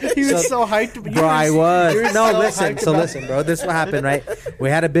 He was so hyped. Bro, I was. No, so listen. hyped So about listen, bro. This is what happened, right? We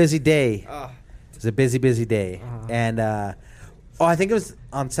had a busy day. It was a busy day, and I think it was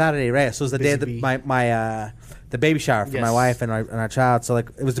on Saturday, right? So it was the day of the baby shower for my wife and our child. So like,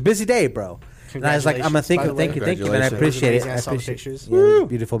 it was a busy day, bro. And I was like, I'm gonna thank you, man. I appreciate it. I saw the pictures. Yeah, it was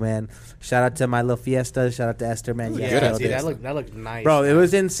beautiful, man. Shout out to my little fiesta. Shout out to Esther, man. Yeah, dude, that looked nice, bro. It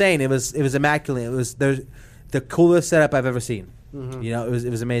was insane. It was immaculate. It was the coolest setup I've ever seen. Mm-hmm. You know, it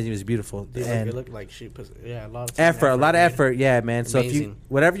was amazing. It was beautiful. Dude, and it looked like she put a lot of a lot of effort. Yeah, man. So if you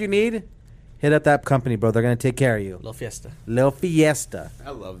whatever you need, hit up that company, bro. They're gonna take care of you. Little Fiesta. I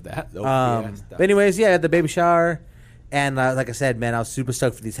love that. But anyways, yeah, the baby shower. And like I said, man, I was super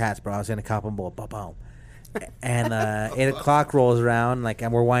stoked for these hats, bro. I was gonna cop them both, boom. And 8 o'clock rolls around, like,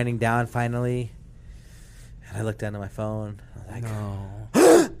 and we're winding down finally. And I looked down at my phone. I was like,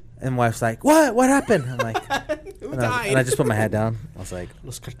 no. And my wife's like, "What? What happened?" I'm like, and I just put my head down. I was like,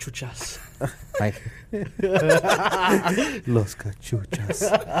 "Los cachuchas." Los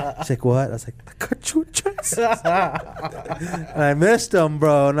cachuchas. She's like, "What?" I was like, "The cachuchas." And I missed them,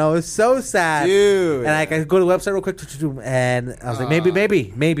 bro, and I was so sad, dude. And I go to the website real quick, and I was like,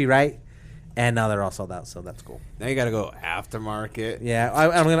 maybe, right? And now they're all sold out, so that's cool. Now you gotta go aftermarket. Yeah,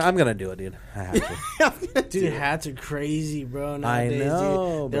 I'm gonna do it, dude. I have to. Dude, hats are crazy, bro. Nowadays, I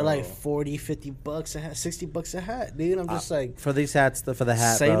know, dude. They're bro. like $40-$50 a hat, $60 a hat, dude. I'm just like, for these hats, for the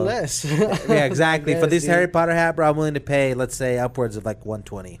hat, say bro. less. Yeah, exactly. For these dude. Harry Potter hat, bro, I'm willing to pay, let's say, upwards of like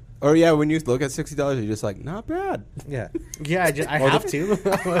 $120. Or yeah, when you look at $60, you're just like, not bad. Yeah. Yeah, I have to.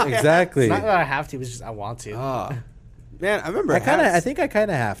 Exactly. It's not that I have to. It's just I want to. Man, I remember. I think I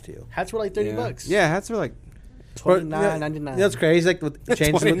kind of have to. Hats were like $30. Yeah, hats were like $29.99. You know what's crazy? Like with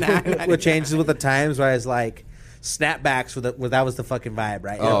changes with the times, where it's like snapbacks that was the fucking vibe,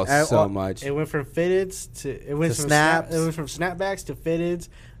 right? Oh, so much. It went from fitteds to snaps. It went from snapbacks to fitteds,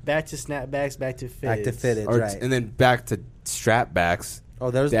 back to snapbacks, back to fitteds. Back to fitteds, right? And then back to strapbacks.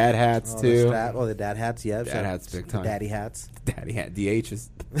 Oh, there's dad hats too. The dad hats, yeah. Dad hats, big time. Daddy hats. Daddy hat. DHs.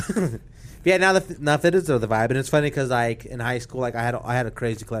 Yeah, now fitteds are the vibe, and it's funny because like in high school, like I had a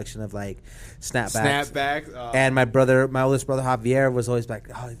crazy collection of like snapbacks. And my oldest brother Javier was always like,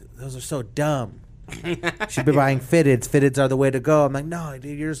 "Oh, those are so dumb. Should be buying fitteds. Fitteds are the way to go." I'm like, "No,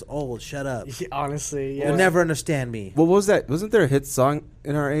 dude, you're just old. Shut up. Honestly, yeah. You'll never understand me." What was that? Wasn't there a hit song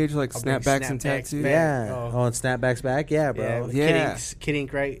in our age like snapbacks and tattoos? Yeah. Oh, and snapbacks back. Yeah, bro. Yeah. Kid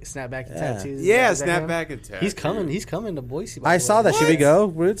Ink, right? Snapback and tattoos. Yeah, snapback and tattoos. He's coming to Boise. I saw that. Should we go?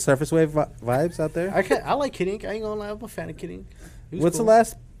 Weird surface wave vibes out there. I like Kid Ink. I ain't gonna lie. I'm a fan of Kid Ink. What's the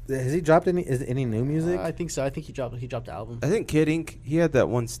last? Has he dropped any new music? I think so. I think he dropped the album. I think Kid Ink. He had that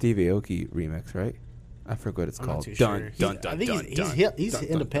one Steve Aoki remix, right? I forget what it's called. Not too sure. I think he's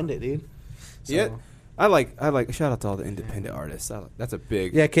independent, dude. So. Yeah, I like. Shout out to all the independent artists. That's a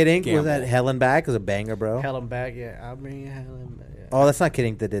big. Yeah, Kid Ink gamble. was that Helen Back is a banger, bro. Helen Back, yeah. I'll bring Helen back. Yeah. Oh, that's not Kid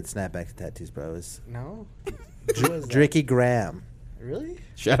Ink that did snapback and tattoos, bro. It's No, Dricky Graham. Really?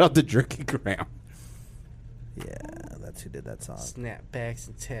 Shout out to Dricky Graham. Yeah, that's who did that song. Snapbacks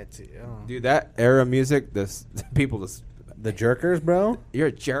and tattoos. Oh. Dude, that era music, the Jerkers, bro. You're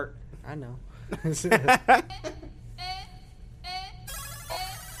a jerk. I know. That's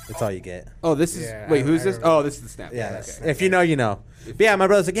all you get. Oh, this is who's this? Oh, this is the snap. Yeah, okay. If you know, you know. But yeah, my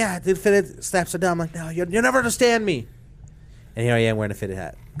brother's like, yeah, dude, fitted snaps are dumb. I'm like, no, you'll never understand me. And here I am wearing a fitted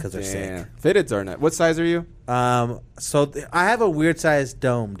hat because they're sick. Fitteds are not. What size are you? So I have a weird sized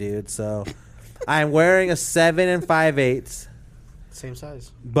dome, dude. So I'm wearing a 7 5/8. Same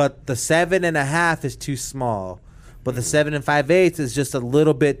size. But the 7.5 is too small. But the 7 5/8 is just a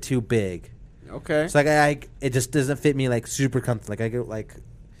little bit too big. Okay. So like it just doesn't fit me like super comfortable. Like I get like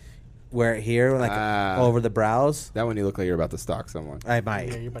wear it here like over the brows. That one you look like you're about to stalk someone. I might.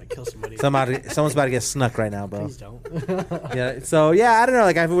 Yeah, you're about to kill somebody. Someone's about to get snuck right now, bro. Please don't. Yeah. So yeah, I don't know.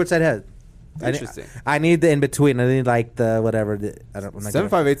 Like I have a weird side head. Interesting. I need the in between. I need like the whatever. I'm not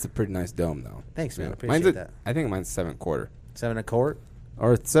 7.5/8 is a pretty nice dome though. Thanks, man. Yeah. Appreciate that. I think mine's 7.25. 7 1/4.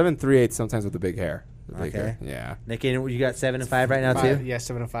 Or 7.3/8 sometimes with the big hair. Okay. Yeah. Nikki, you got 7 5 right now too. Yeah,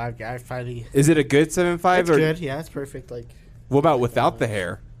 7 and 5. I finally. Is it a good 7.5? It's good. Yeah, it's perfect. Like. What about without the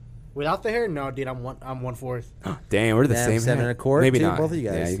hair? Without the hair, no, dude. I'm 1/4. Damn, we're the Damn, same. 7 height. 1/4, Maybe too, not. both of you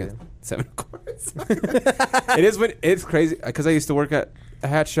guys, Yeah, you too. got 7 1/4. It is when it's crazy because I used to work at a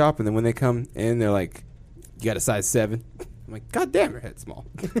hat shop, and then when they come in, they're like, "You got a size 7." I'm like, "God damn, your head's small."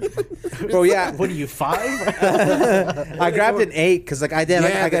 Bro, yeah. What are you, 5? I grabbed an 8 because like I did.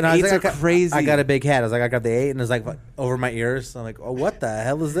 Yeah, the 8s are crazy. I got a big hat. I was like, I grabbed the 8 and it was like over my ears. I'm like, oh, what the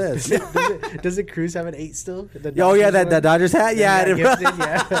hell is this? Does the Cruz have an 8 still? Oh yeah, that Dodgers hat. Yeah, I did.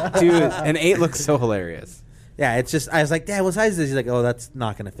 Yeah. Dude, an 8 looks so hilarious. Yeah, it's just I was like, Dad, what size is this? He's like, oh, that's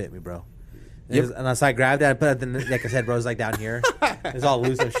not gonna fit me, bro. And, Yep. and so I grabbed it. I put it. In, like I said, bro, it was like down here. It's all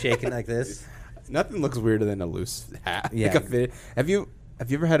loose. I'm shaking like this. Nothing looks weirder than a loose hat. Yeah. Like a fit. Have you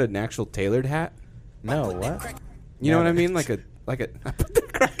ever had an actual tailored hat? No, what? You know what I Never. mean? Like a I put the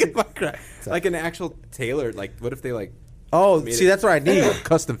crack in my crack. Like an actual tailored. Like what if they like Oh, made see, it- that's what I need.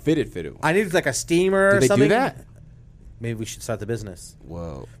 custom fitted. I need like a steamer. Do or they something. do that? Maybe we should start the business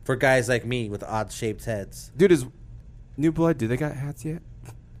Whoa, for guys like me with odd shaped heads. dude, is New Blood? Do they got hats yet?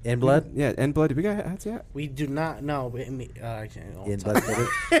 In blood. Yeah, N Blood. Do we got hats yet? We do not know. I can't. In blood.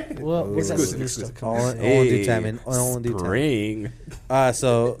 fitted. Well, what's that Exclusive, new exclusive. stuff? All in due time. All in due time. Spring.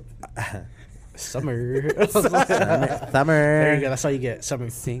 So, Summer. summer. There you go. That's all you get. Summer.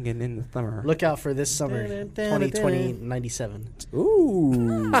 Singing in the summer. Look out for this summer. 2020 97.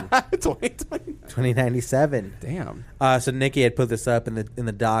 Ooh, 2020. 2097. Damn. So Nikki had put this up in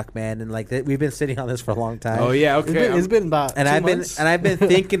the doc, man, and like we've been sitting on this for a long time. Oh yeah. Okay. It's been about And 2 I've months. been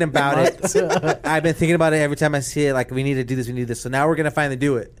thinking about it. I've been thinking about it every time I see it. Like we need to do this. We need this. So now we're gonna finally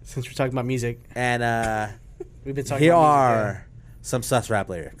do it. Since we're talking about music, And we've been talking here about are some sus rap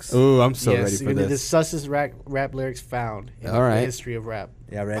lyrics. Ooh, I'm so music. ready for The this. sussest rap lyrics found in All right. the history of rap.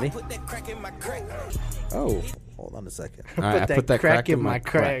 Y'all ready? Oh, hold on a second. All right, I put that crack in my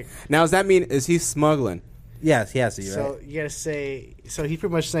crack. Now, does that mean is he smuggling? Yes, yes, you're So right. you gotta say. So he's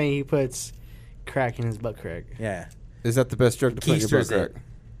pretty much saying he puts crack in his butt crack. Yeah, Is that the best drug to put in your butt Keisters it. crack?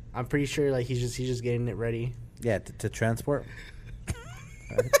 I'm pretty sure like he's just getting it ready. yeah, to transport.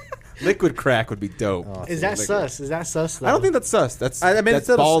 Liquid crack would be dope. Oh. Is that sus? Is that sus? Though? I don't think that's sus. That's I mean, that's it's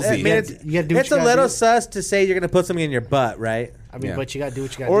a little, ballsy. I mean, it's, You gotta do what it's you a gotta little do. sus to say you're gonna put something in your butt, right? I mean, Yeah. but you gotta do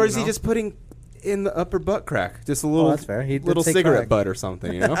what you gotta Or do. is he just putting in the upper butt crack? Just a little, that's fair. He did little say cigarette crack. butt or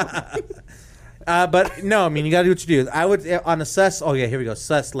something, you know? But no, I mean you gotta do what you do. I would on a sus. Oh yeah, here we go.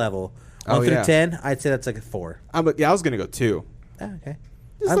 Sus level 1 Oh, through yeah. 10. I'd say that's like a 4. I was gonna go 2. Oh, okay.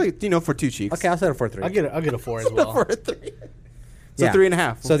 Just like for 2 cheeks. Okay, I'll set it for 3. I'll get a 4 as well. for a 3. So Yeah.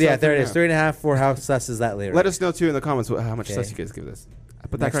 3.5. So We'll yeah, start there it is. 3.5. 3.5 for how sus is that lyric. Let us know too in the comments how much Okay. sus you guys give this. I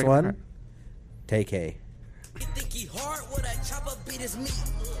put that Next crack in my one. crack. Take K.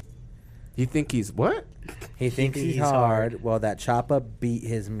 You think he's what? He thinks he's he's hard. hard. Well, that chopper beat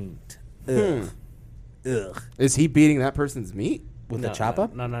his meat. Ugh. Ugh. Is he beating that person's meat? With No, the chopper?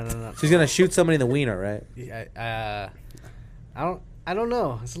 No. She's gonna shoot somebody in the wiener, right? Yeah, I don't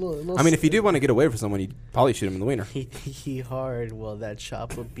know. It's a little. I mean, if you do want to get away from someone, you'd probably shoot him in the wiener. he hard. Well, that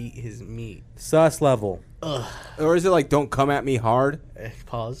chopper beat his meat. Sus level. Or is it like, don't come at me hard?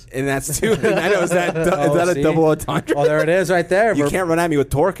 Pause. And that's too. I know, is that a see? double entendre? Oh, there it is, right there. You can't run at me with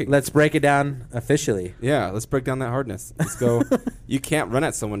torquing. Let's break it down officially. Yeah, let's break down that hardness. Let's go. You can't run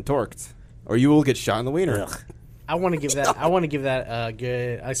at someone torqued, or you will get shot in the wiener. Ugh. I want to give that a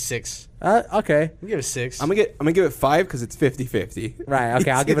good a 6. Okay. I'll give it a 6. I'm gonna give it 5 because it's 50-50. Right.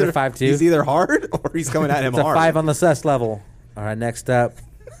 Okay. I'll give it a 5 too. He's either hard or he's coming at him It's a hard. 5 on the sus level. All right. Next up,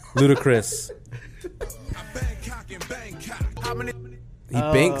 Ludacris. He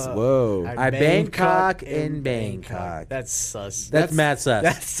banks. Whoa. I Bangkok in Bangkok. That's sus. That's mad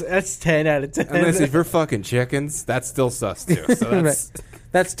sus. That's 10 out of 10. Unless if you're fucking chickens, that's still sus too. So that's,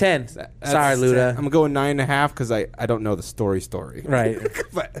 That's 10. that's Sorry, Luda. I'm going 9.5 because I don't know the story. Right.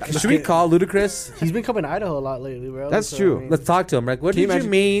 But Should we call Ludacris? He's been coming to Idaho a lot lately, bro. That's So, true. I mean, Let's talk to him. Like, what Can you did you imagine-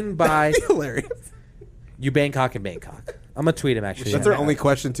 mean by hilarious. you Bangkok in Bangkok? I'm gonna tweet him actually. That's our only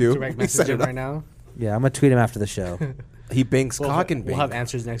question too. direct We set message him it up. right now. Yeah, I'm gonna tweet him after the show. He banks We'll, cock and we'll have bank.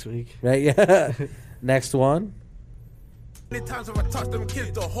 answers next week. Right? Yeah. Next one. Many times have I touched them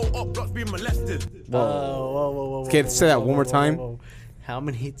kids, the whole up block's been molested. Whoa. Okay, say that one more time. whoa. How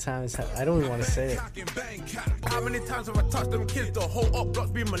many times? I don't even want to say it. How many times have I touched them kids, the whole up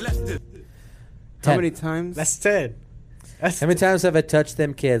block's been molested? How 10. many times? That's 10. That's How many times have I touched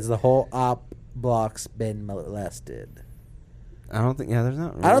them kids? The whole op block's been molested. I don't think. Yeah, there's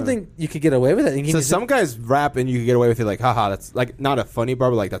not. Really. I don't think you could get away with it. So some guys rap and you can get away with it, like, haha, that's like not a funny bar,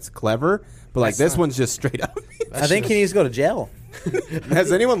 but like that's clever. But like this one's just straight up. I think he needs to go to jail.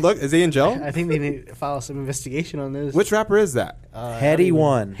 Has anyone looked? Is he in jail? I think they need to file some investigation on this. Which rapper is that? Heady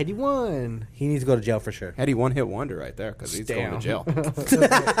One. Heady One. He needs to go to jail for sure. Heady one hit wonder right there because he's going to jail.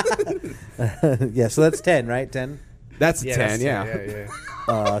 Yeah, so that's 10, right? 10. That's 10. That's Yeah. 10,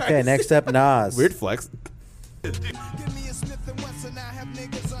 yeah. Okay, next up, Nas. Weird flex. Give me a Smith & Wesson, I have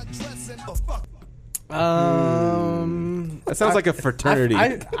niggas undressing. That sounds like a fraternity.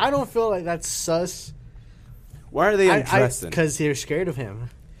 I don't feel like that's sus. Why are they undressing? Because they're scared of him.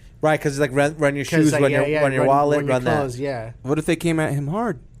 Right, because like run your shoes, run your wallet, run that. clothes, yeah. What if they came at him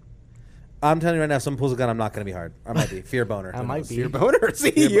hard? I'm telling you right now, if someone pulls a gun, I'm not going to be hard. I might be. Fear boner. I might be. Your boner?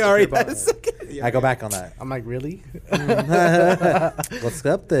 See, you already. boner. I go back on that. I'm like, really? What's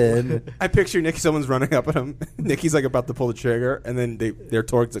up then? I picture Nick. Someone's running up at him. Nikki's like about to pull the trigger, and then their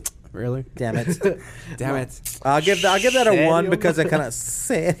torque's like, really? Damn it. Damn it. I'll give that a 1 because I kind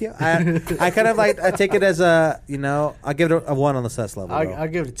of I kind of like I take it as a I'll give it a 1 on the sus level. I'll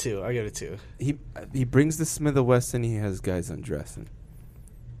give it a 2. He brings the Smith & Wesson. He has guys undressing.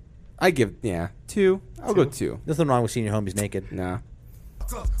 I give 2. I'll go 2. Nothing wrong with seeing your homies naked. Nah.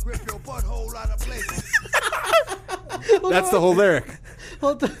 Rip your butthole out of place. That's the whole lyric.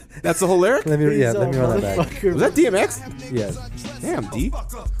 That's the whole lyric? Let me run that back. Was that DMX? Yes. Damn, D.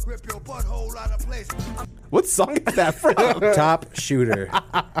 Rip your butthole out of place. What song is that from? Top shooter.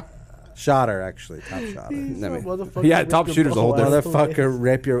 Shotter, actually. Top shotter. Yeah, top shooter's a whole different. Motherfucker,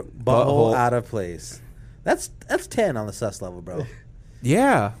 rip your butthole Butthole. out of place. That's 10 on the sus level, bro.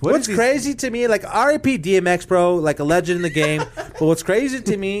 Yeah. What's crazy to me, like R.I.P. DMX, bro, like a legend in the game. But what's crazy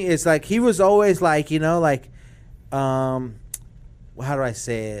to me is like he was always like, how do I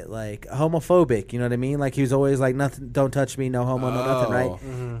say it? Like homophobic, you know what I mean? Like he was always like, nothing, don't touch me, no homo, no nothing, right?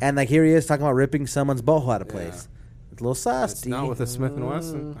 Mm-hmm. And like here he is talking about ripping someone's butthole out of place. It's a little sauce. It's not with a Smith &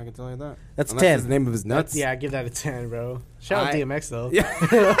 Wesson. I can tell you that. That's Unless 10. it's the name of his nuts. Yeah, I give that a 10, bro. Shout out DMX though.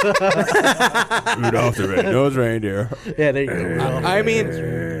 Rudolph the Red-Nosed Reindeer. Yeah, there you go. I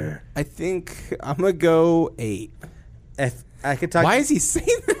mean, I think I'm gonna go 8. If I could talk, Why is he saying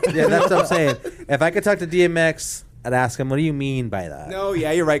that? yeah, that's what I'm saying. If I could talk to DMX, I'd ask him, "What do you mean by that? No,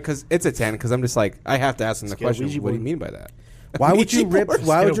 yeah, you're right. Because it's a 10. Because I'm just like, I have to ask him the get a question. Ouija What do you board. mean by that? Why would you rip? board.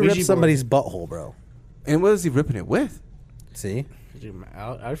 Why would you rip Ouija somebody's butthole, bro? And what is he ripping it with? See, Dude,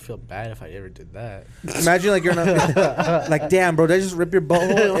 I'd feel bad if I ever did that. imagine like you're not like, damn, bro, did I just rip your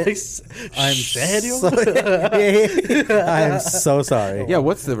butthole? I'm serio? I'm so sorry. Yeah,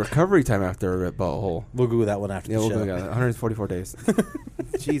 what's the recovery time after a rip butthole? We'll Google that one after Yeah, the we'll show. go 144 days.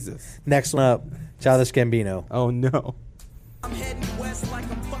 Jesus. Next one up, Childish Gambino. Oh no. I'm heading west like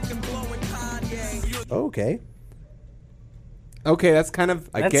I'm fucking blowing Kanye. Okay. Okay, that's kind of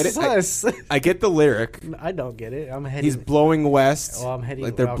I get it. Sus. I get the lyric. I don't get it. I'm heading. He's blowing west. Oh, I'm heading-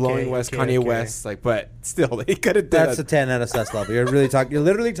 like they're okay, blowing west. okay, Kanye okay. West. Like, but still, he could have That's done. a 10 out of sus level. You're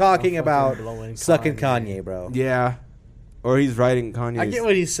literally talking about blowing sucking Kanye. Kanye, bro. Yeah. Or he's writing Kanye's I get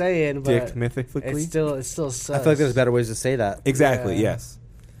what he's saying, dick but mythically. it's still sus. I feel like there's better ways to say that. Exactly. Yeah. Yes.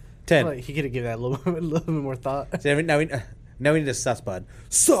 10. Like, he could have given that a little bit more thought. See, now we need a sus bud.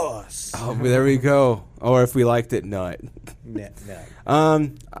 Sus. Oh, there we go. Or if we liked it, nut. No.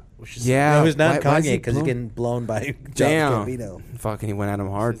 Yeah. No, he's not Why is Kanye he because he's blown- getting blown by Childish Damn. Gambino. Fucking, he went at him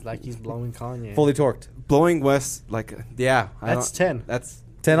hard. It's like he's blowing Kanye. Fully torqued. Blowing west, like, yeah. That's 10. That's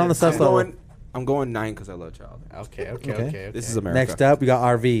 10 on the sus level. I'm going 9 because I love Child. Okay. This is America. Next up, we got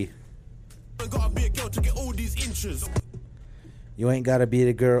RV. Gotta be a girl to get all these inches. You ain't gotta be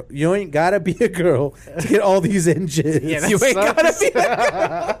a girl. You ain't gotta be a girl to get all these inches. Yeah, You ain't sus.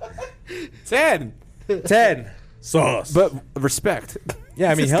 gotta be 10. 10. Sauce. But respect.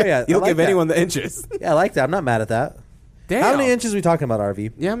 Yeah, I mean, hell yeah. You'll I like give that. anyone the inches. Yeah, I like that. I'm not mad at that. Damn. How many inches are we talking about,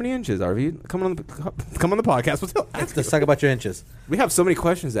 RV? Yeah, how many inches, RV? Come on the podcast. Let's talk about your inches. We have so many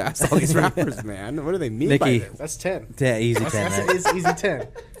questions to ask all these rappers, man. What do they mean by Nikki. this? That's 10. Yeah, easy 10, That's right? it's easy 10.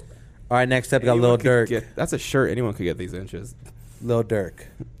 All right, next up, we got Anyone Lil could Durk. that's a shirt. Anyone could get these inches. Lil Durk.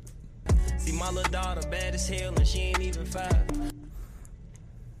 See my little daughter bad as hell and she ain't even 5.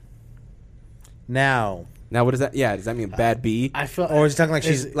 Now, Now, what does that? Yeah, does that mean bad B? I feel. Or is he talking like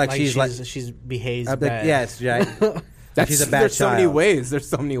she's- is- like she's she's behaves like, bad. yes, right. That's, she's a bad there's so many child. ways. There's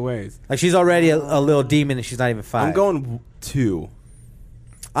so many ways. Like she's already a little demon and she's not even 5. I'm going 2.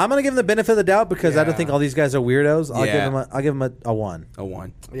 I'm gonna give him the benefit of the doubt because I don't Yeah. think all these guys are weirdos. I'll Yeah. give him a 1. A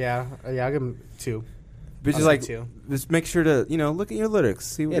 1. Yeah. I'll give him 2. But I'll just like, say 2. just make sure to look at your lyrics.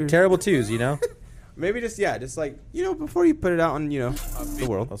 See what Yeah, you're- terrible 2s, you know. Maybe just like before you put it out on the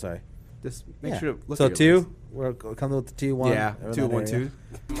world. Oh, sorry. Just make sure to look So at your legs. 2. We're coming with the 2 1. Yeah, 2 1 2.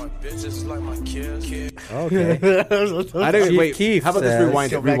 My bitches like my kids. Okay. I didn't Chief wait. Keef How about this? says-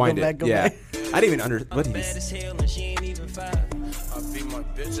 Rewind it. Go back, Rewind go it. back, go Yeah. back. I didn't even understand what Bad he's. as hell and she ain't even 5. I beat my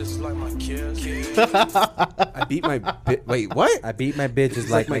bitches like my kids. I beat my. Wait, what? I beat my bitches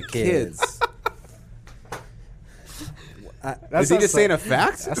like my kids. Is he just saying a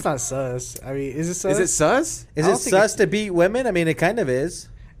fact? That's not sus. I mean, is it sus? Is it sus? Is I it don't think sus to beat women? I mean, it kind of is.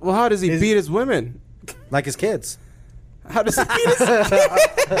 Well, how does he beat his women? Like his kids. How does he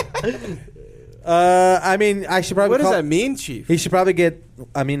beat his? I mean, I should probably. What does call- that mean, Chief? He should probably get.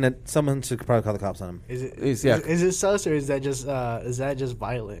 I mean, someone should probably call the cops on him. Is it? Is- yeah. Is it sus or is that just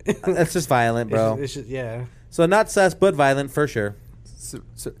violent? That's just violent, bro. It's just yeah. So not sus, but violent for sure.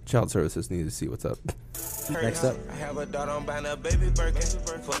 Child services need to see what's up. Next up. I have a daughter, I'm buying a baby Birkin.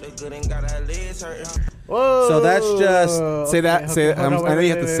 For the good and got her legs hurting. Whoa. So that's just- Say that. Okay, say okay, it. hold on, I know wait, you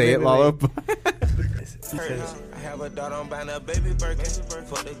have to wait, say wait, it, wait, Lalo. I have a daughter, I'm buying a baby Birkin.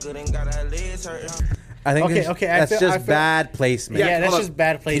 For the good and got her legs hurting. I think Okay, that's- okay, I that's feel- just I feel- bad placement. Yeah, that's hold just on.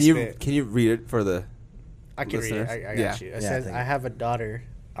 bad Can you placement. read it for the? I can read it. listeners? I got Yeah. you. It Yeah, says, thank I you. have a daughter.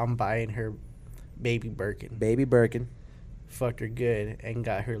 I'm buying her baby Birkin. Baby Birkin. Fucked her good and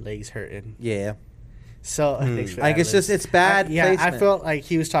got her legs hurting. Yeah. So thanks for I that, think it's Liz. just it's bad Yeah, placement. I felt like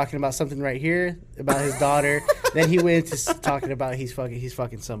he was talking about something right here about his daughter. Then he went into talking about he's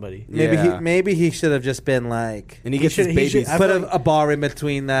fucking somebody. Maybe he should have just been like And he He gets his should- he should- babies. I put feel a bar in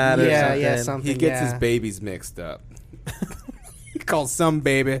between that. Or Yeah, something. yeah, something. He gets his yeah. babies mixed up. He calls some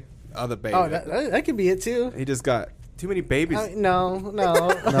baby other baby. Oh, that could be it too. He just got too many babies. No. No,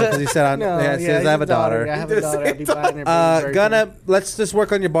 because he said yeah, it says I have a daughter. I have a daughter. I'll be buying her baby Birkin. Gunna, let's just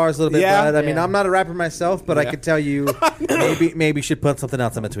work on your bars a little bit. Yeah. Bud. I mean, Yeah. I'm not a rapper myself, but I Yeah. could tell you maybe you should put something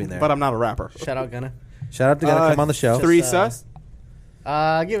else in between there. But I'm not a rapper. Shout out Gunna. Shout out to Gunna, come on the show. 3 Just, sus.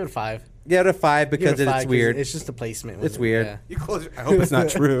 Give it 5. Give it a 5 because Give it 5 it's 'cause weird. It's just the placement. It's weird. Yeah. You close. I hope it's not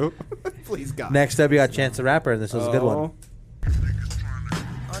true. Please God. Next up, we got Chance the Rapper, and this was a good one. Oh.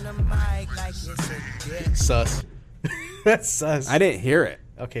 Sus. That's sus. I didn't hear it.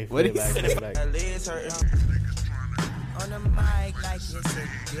 Okay, What put it did he back, say? put it back. Her legs hurting.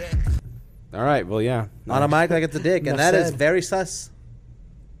 All right. Well, yeah. On a mic like it's a dick, and Enough that is said. very sus.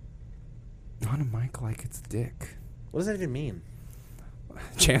 On a mic like it's dick. What does that even mean?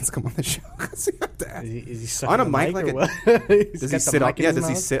 Chance, come on the show. Is he sucking On a the mic or like what? Does he sit on? Yeah. Does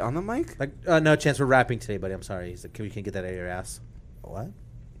he sit on the mic? Like, no, Chance, we're rapping today, buddy. I'm sorry. He's like, we can get that out of your ass. What?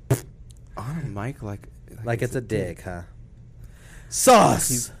 On a mic like Like it's a dick, huh? Sus.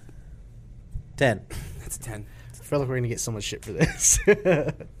 He's- 10. That's 10. I feel like we're gonna get so much shit for this.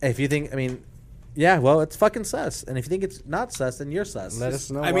 If you think, I mean, yeah, well, it's fucking sus. And if you think it's not sus, then you're sus. Let us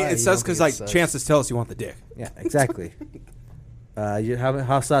know. I mean, why it's you sus don't because think like it's sus. chances tell us you want the dick. Yeah, exactly.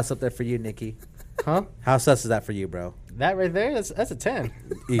 How sus up there for you, Nikki? Huh? How sus is that for you, bro? That right there, that's a 10.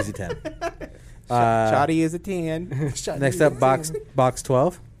 Easy 10. Shoddy is a 10. Next up, box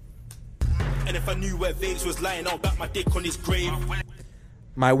 12. And if I knew where Vapes was lying, I'll back my dick on his grave.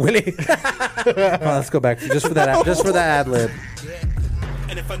 My Willie. Let's go back just for that. Just for that ad lib.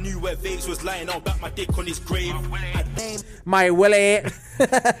 And if I knew where Vapes was lying, I'll back my dick on his grave. My Willie.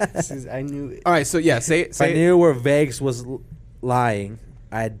 I knew it. All right, so yeah, say If I knew where Vegas was lying,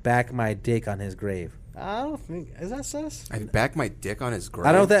 I'd back my dick on his grave. I don't think is that sus. I'd back my dick on his grave.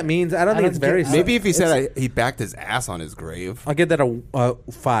 I don't know what that means. I don't think it's very. Maybe if he said he backed his ass on his grave. I'll give that a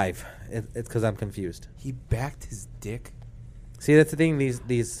 5. It's because I'm confused. He backed his dick. See, that's the thing.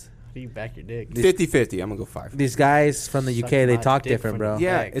 These You back your dick. 50-50. I'm gonna go 5. these guys from the UK, Suck they my talk dick different, from bro. the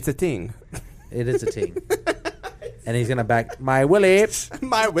Yeah, back. it's a thing. It is a team. And he's gonna back my Willie.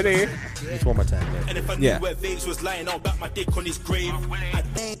 My Winnie. Just one more time. And if I knew Yeah. where Vapes was lying, I'll back my dick on his grave.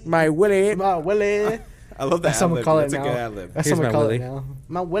 My Willie. My Willie. I love that. That's what I'm ad-lib. gonna call it That's a now. good ad lib. That's Here's what I'm my gonna call Willie. it now.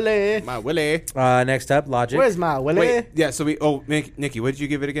 My Willie. My Willie. Next up, Logic. Where's my Willie? Wait, yeah. So we. Oh, Nikki, what did you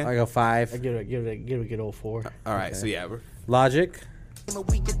give it again? I go 5. I give it a good old 4. All right. So yeah, Logic.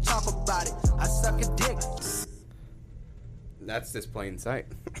 We can talk about it. I suck a dick. that's just plain sight.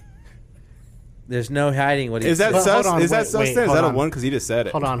 There's no hiding what he Is that Well, sus? hold on, Is that wait, sus? wait, Then? Is hold that a on. 1? Because he just said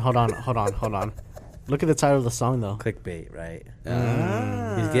it. Hold on. Look at the title of the song though. clickbait, right?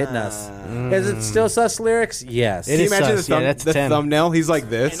 Ah. He's getting us. Is it still sus lyrics? Yes. It Can you is imagine sus. the, Yeah, that's the 10. thumbnail? He's like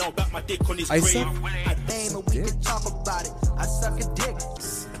this. And I'll back my dick on his I grave. suck. Name, we can talk about it. I suck a dick.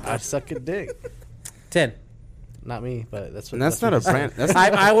 I suck a dick. 10. Not me, but that's what. And that's not a what it brand. says. That's,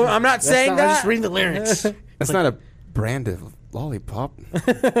 I'm not That's saying not- that. I'm just reading the lyrics. that's not a brand of lollipop.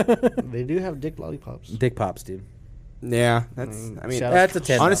 They do have dick lollipops. Dick pops, dude. Yeah, that's. I mean, Shout out- That's a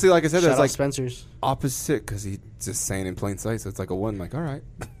 10. honestly, like I said, Shout that's out like Spencer's. opposite because he's just saying in plain sight. So it's like a 1. Like, all right,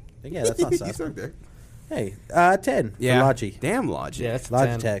 Yeah, that's not You sus. suck dick. Hey, 10. Yeah. For Logi. Damn Logi. Yeah, that's a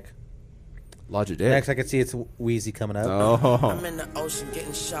 10. Logitech. Logitech. Next, I can see it's Wheezy coming up. Oh. I'm in the ocean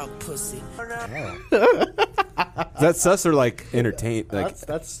getting shark pussy. Is that sus or like entertain? Like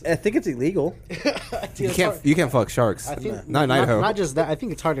That's I think it's illegal. you can't fuck sharks. I think Not in Idaho. Not just that. I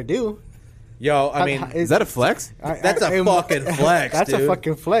think it's hard to do. Yo, I mean, Is that a flex? that's a fucking flex, That's dude. a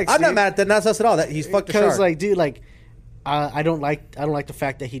fucking flex. I'm not dude. mad at that. Not sus at all. That he's fucked a Because shark. like, dude, like, I don't like the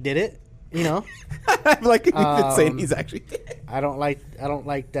fact that he did it. You know, I'm like even saying he's actually. I don't like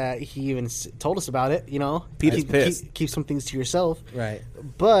that he even told us about it. You know, Peter's pissed. Keep some things to yourself. Right.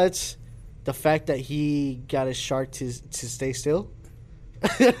 But the fact that he got his shark to stay still.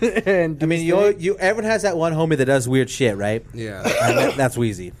 And I mean, you everyone has that one homie that does weird shit, right? Yeah. And that's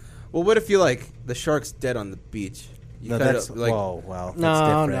Wheezy. Well, what if you like the shark's dead on the beach? You No, kinda, that's like, whoa, wow. That's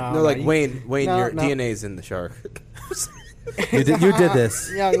No, different. No, like you- Wayne, No, your no. DNA's in the shark. You did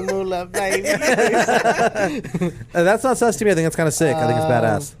this. Young Moolah, baby. That's not sus to me. I think that's kind of sick. I think it's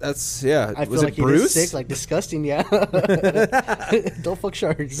badass. That's yeah. I feel Was like it Bruce? he is sick, like disgusting. Yeah. Don't fuck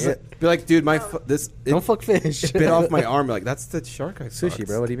sharks. Be like, dude, Don't fuck fish. it bit off my arm. Like that's the shark I Sushi, fucked.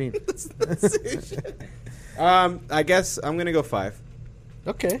 bro. What do you mean? I guess I'm gonna go 5.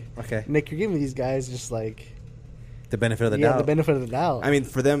 Okay. Okay. Nick, you're giving these guys just like The benefit of the yeah, doubt. the benefit of the doubt. I mean,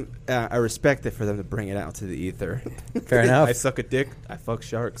 for them, I respect it for them to bring it out to the ether. Fair enough. I suck a dick. I fuck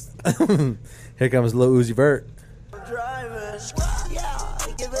sharks. Here comes Lil Uzi Vert.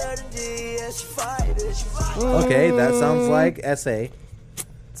 Okay, that sounds like essay.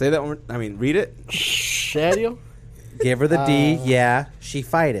 Say that one. I mean, read it. Shadio? Give her the D. Yeah, she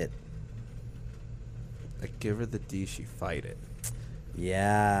fight it. Like, give her the D. She fight it.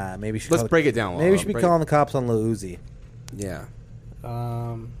 Yeah, maybe she. Let's break it down. Maybe we should be calling the cops on Lil Uzi. Yeah,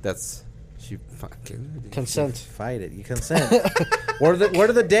 that's she. Consent. Fight it. You consent. word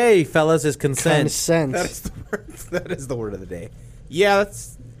of the day, fellas, is consent. Consent. That is the word. That is the word of the day. Yeah,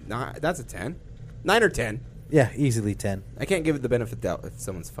 that's a 10, 9 or 10. Yeah, easily 10. I can't give it the benefit of doubt if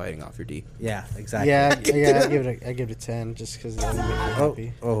someone's fighting off your D. Yeah, exactly. Yeah, I give it a 10 just because that would make me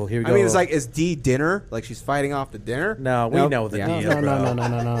happy. Oh, here we go. I mean, it's like, is D dinner? Like she's fighting off the dinner? No, we know the Yeah. deal. No,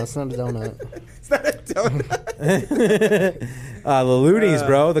 it's not a donut. It's not a donut. The Loonies,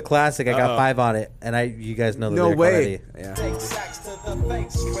 bro, the classic. I got 5 on it, and you guys know the No lyric way. already. Yeah.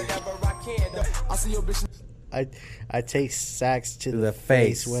 I take sacks to the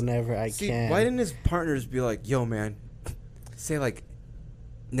face whenever I See, can. why didn't his partners be like, "Yo, man, say like,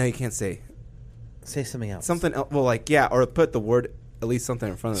 no, you can't say something else, something else." Well, like, yeah, or put the word at least something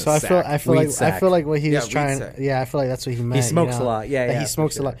in front of. So the I sack. feel like what he was weed trying. sack. Yeah, I feel like that's what he meant. smokes you know? a lot. Yeah, That yeah, he for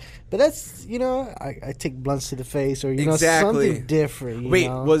smokes sure. a lot. But that's I take blunts to the face or Exactly. something different. Wait, you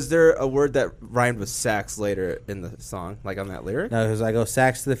know? was there a word that rhymed with sax later in the song, like on that lyric? No, because I go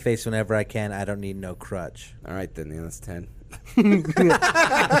sacks to the face whenever I can. I don't need no crutch. All right, then, yeah, that's 10.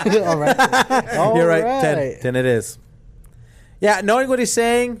 All right. You're right. 10 it is. Yeah, knowing what he's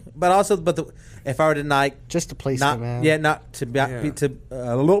saying, but also, if I were to just to place not, it, man. yeah, not to be to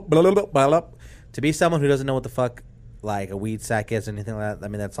be someone who doesn't know what the fuck like a weed sack is or anything like that. I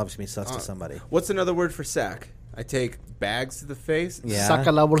mean, that's obviously sus to somebody. What's another word for sack? I take bags to the face. Yeah.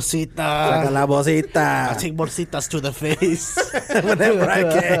 Saca la bolsita. Saca la bolsita. I take bolsitas to the face Whenever I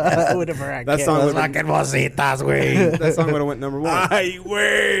can. Whenever I That can. song would Saca bolsitas, güey. that song would have went number 1. Ay,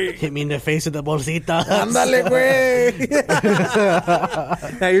 güey. Hit me in the face with the bolsitas. Ándale, güey.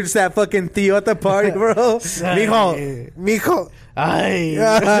 Now you're just that fucking tío at the party, bro. Mijo. Ay.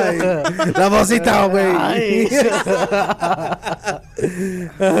 Ay. La bolsita, güey. Ay.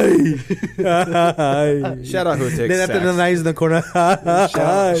 Shout out who takes Then after the sacks. nice in the corner.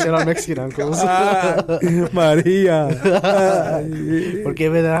 Shout out Mexican uncles. Maria. ¿Por qué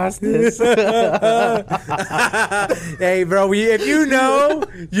me dejaste? Hey, bro, if you know,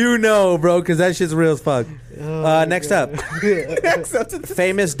 you know, bro, because that shit's real as fuck. Next up.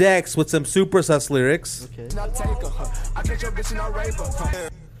 Famous Dex with some super sus lyrics.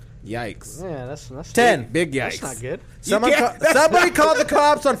 Yikes. Yeah, that's 10. Big yikes. That's not good. Somebody call the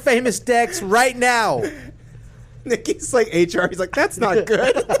cops on Famous Dex right now. Nikki's like HR. He's like, that's not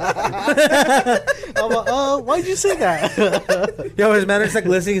good. Why'd you say that? Yo, his manager's like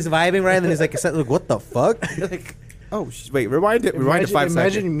listening, he's vibing, right? And then he's like, what the fuck? Like, oh, wait, rewind it. Rewind to 5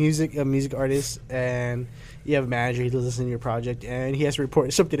 seconds. Imagine a music artist, and you have a manager. He listens to your project, and he has to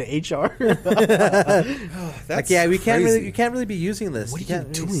report something to HR. Like, yeah, you can't really be using this. What you are you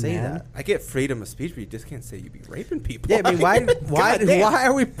can't really doing, say man? that. I get freedom of speech, but you just can't say you be raping people. Yeah, I mean, why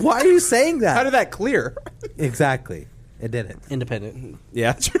are you saying that? How did that clear? Exactly. It didn't.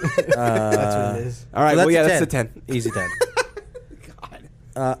 Yeah, true. That's what it is. All right, So well, yeah, a that's a 10. Easy 10. God.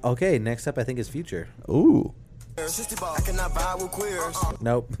 Okay, next up I think is Future. Ooh.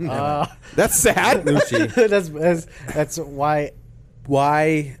 Nope. That's sad. Lucci. that's Y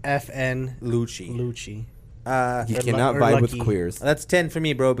YFN FN Lucci. Lucci. He Or cannot or vibe with Lucky. queers. That's 10 for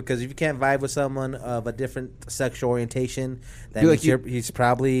me, bro, because if you can't vibe with someone of a different sexual orientation, that Feel means like he's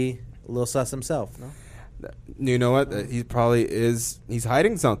probably a little sus himself, no? You know what? He probably is. He's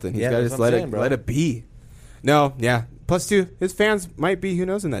hiding something. He's Yeah, got to that's just what I'm let saying, it bro. let it be. No, yeah. Plus, two, his fans might be who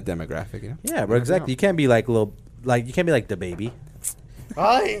knows in that demographic. You know? Yeah, bro, exactly. You can't be like you can't be like the baby.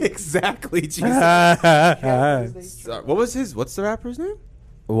 Exactly. Jesus. Sorry, what's the rapper's name?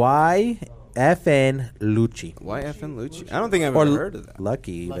 YFN Lucci. YFN Lucci. I don't think I've Or ever heard of that.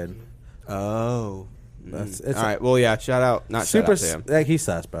 Lucky, even. Oh. It's All right. Well, yeah. Shout out. Not super. shout out to him. He's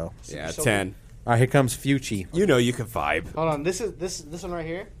sus, bro. Yeah, 10. All right, here comes Fucci. You know you can vibe. Hold on, this one right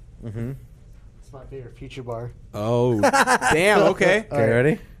here. Mm-hmm. It's my favorite Future bar. Oh, damn. Okay. Okay,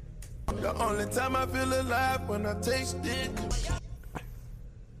 ready? The only time I feel alive when I taste it.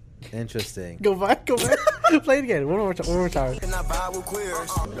 Interesting. Go back. Play it again. One more time. The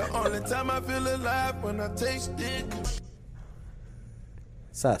only time I feel alive when I taste it.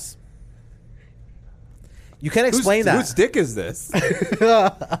 Sus. You can't explain that. Whose dick is this?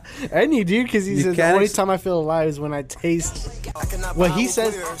 Any dude, because he You says the can't only time I feel alive is when I taste. What he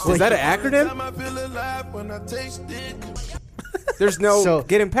says. Is that an acronym? Time I feel alive when I taste it. There's no So-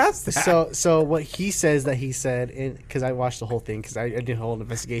 getting past that. So what he says that he said, because I watched the whole thing, because I did a whole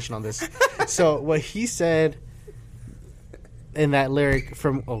investigation on this. So what he said in that lyric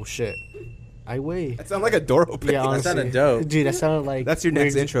from I weigh. That sounds like a door opening. Yeah, That honestly, sounded dope. dude. That sounded like That's your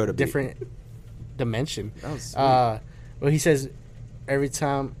next weird, intro to be. different dimension. That was sweet. Well, he says every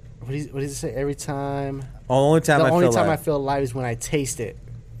time. What does he say? Every time. Only time The I only feel time like. I feel alive is when I taste it.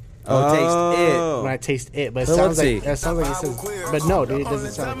 Taste it. When I taste it, but it So sounds let's like see. it sounds like it says. But no, dude, it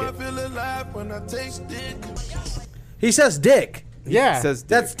doesn't sound Time I like it. feel alive when I taste it. He says dick. Yeah, Says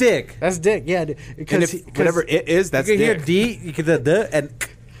That's dick. that's dick. Yeah, and because if whatever it is, that's you can hear dick. D, you can the and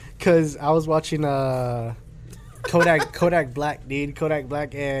because I was watching Kodak Black, dude, Kodak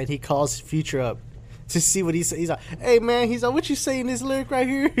Black, and he calls Future up to see what he says. He's like, "Hey man," he's like, "What you say in this lyric right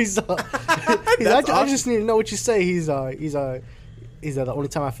here?" He's like, I just need to know what you say. He's like, the only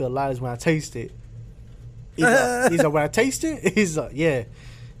time I feel alive is when I taste it. He's like, when I taste it, he's like, yeah.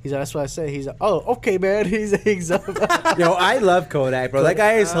 He's like, that's what I say. He's like, oh, okay, man. He's like, yo, I love Kodak, bro. That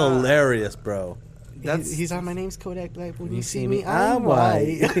guy is hilarious, bro. he's like, my name's Kodak Black. When you see me, I'm I'm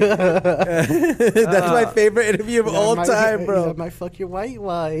white. That's my favorite interview of all time, He's bro. like, might fuck your white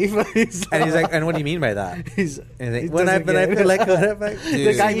wife. And he's like, and what do you mean by that? he's And he when I doesn't feel get it. like Kodak,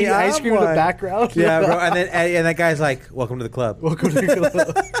 the guy eating ice cream in the background. Yeah, bro. And then and that guy's like, "Welcome to the club." Welcome to the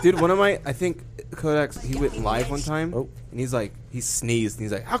club. Dude, I think Kodak's, he went live one time, Oh. and he's like, he sneezed, and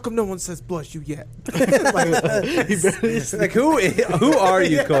he's like, how come no one says blush you yet? Like who are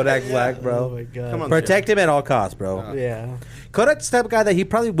you, Kodak Black, Oh bro? my god. Come on. Protect him at all costs, bro. Yeah. Kodak's the type of guy that he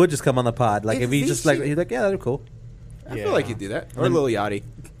probably would just come on the pod. Like If if he he just like should- he's like, yeah, they're cool. I feel like he'd do that. Or Lil Yachty.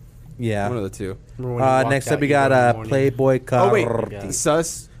 Yeah. One of the two. Remember when he walked Next out, up, we you know, in the got morning? Playboy Oh, wait. Carti.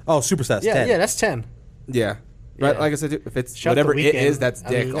 Sus. Oh, super sus. Yeah, 10. yeah, that's 10. Yeah. Right, Yeah. like I said, if it's Shout out whatever The it Weeknd. is, that's I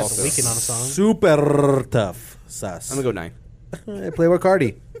mean, dick you got The also. Weeknd on a song. Super tough sus. I'm going to go 9. Playboy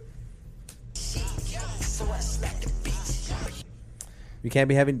Carti. We can't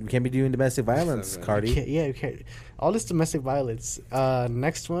be doing domestic violence, Seven. Cardi. Yeah, okay. All this domestic violence.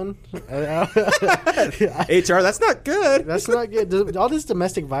 Next one. HR, that's not good. That's not good. All this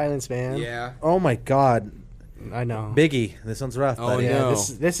domestic violence, man. Yeah. Oh my God, I know. Biggie, this one's rough. Oh, buddy. Yeah, no.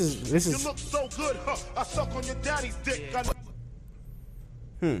 this is You look so good, huh? I suck on your daddy's dick.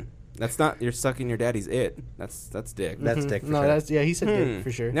 That's not, you're sucking your daddy's it. That's dick. That's dick. For no, sure. that's he said dick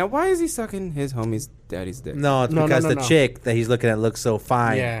for sure. Now, why is he sucking his homie's daddy's dick? No, it's No, because no, the no. chick that he's looking at looks so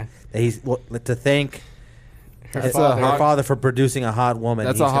fine. Yeah. That he's to thank Her That's father. her father for producing a hot woman.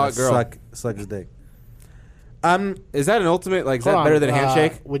 That's he's a hot gonna girl. Suck his dick. Is that an ultimate? Like, is Hold that on, better than a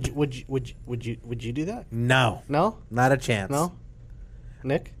handshake? Would you do that? No, No, not a chance. no.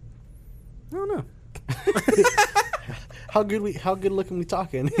 Nick, I don't know. how good looking we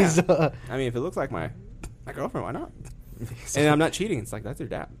talking? He's, I mean, if it looks like my girlfriend, why not? And I'm not cheating. It's like, that's your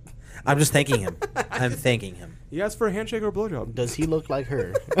dad. I'm just thanking him. I'm thanking him. You asked for a handshake or a blowjob. does he look like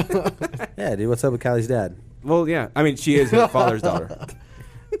her? Yeah, dude. What's up with Callie's dad? Well, yeah. I mean, she is her father's daughter.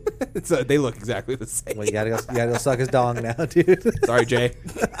 So they look exactly the same. Well, you gotta go suck his dong now, dude. Sorry, Jay.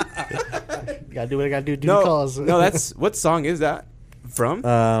 Gotta do what I gotta do. Do No, the calls. no, that's what song is that from?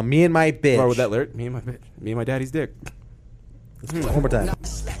 Me and my bitch. Or with that lyric, me and my daddy's dick. One more time.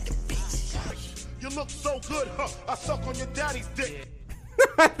 You look so good, huh? I suck on your daddy's dick.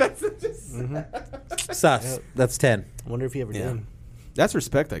 Sus. That's 10. I wonder if he ever did. That's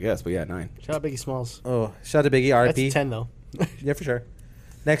respect, I guess. But yeah, 9. Shout out Biggie Smalls. Oh, shout out to Biggie, RP. That's 10 though. Yeah, for sure.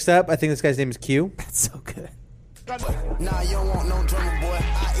 Next up, I think this guy's name is Q. That's so good. Nah, you don't want no drummer boy.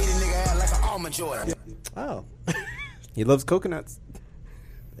 I eat a nigga out like an almond joy. Oh. He loves coconuts.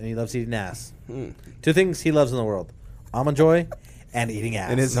 And he loves eating ass. 2 things he loves in the world. Almond Joy and eating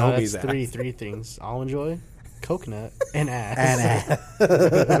ass. And his No, homies. that's three things: almond joy, coconut, and ass. And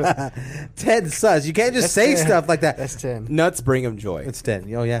ass. 10 sus. You can't just say 10. stuff like that. That's 10. Nuts bring him joy. It's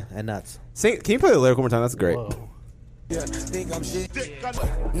 10. Oh, yeah. And nuts. Can you play the lyric one more time? That's great. Whoa. Yeah, think I'm shit.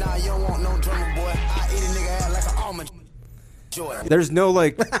 Nah, you don't want no drummer boy. I eat a nigga out like an almond joy. There's no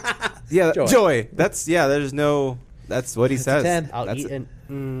like, yeah, Joy. joy. There's no. That's what he says. 10. I'll That's eat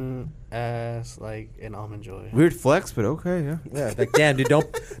an ass like an almond joy. weird flex, but okay, yeah. Yeah, like, damn, dude,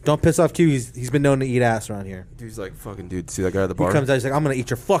 don't piss off Q. He's been known to eat ass around here. Dude's like, fucking dude, see that guy at the He bar? comes out, he's like, I'm going to eat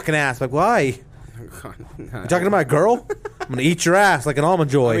your fucking ass. Like, why? You talking to my girl? I'm going to eat your ass like an almond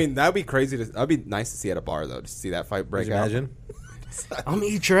joy. I mean, that'd be crazy. That'd be nice to see at a bar, though, to see that fight break Could you out. imagine? I'm gonna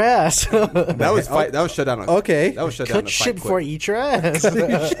eat your ass. That was fight. That was shut down. Okay. That was shut down. Cook shit before I eat your ass. You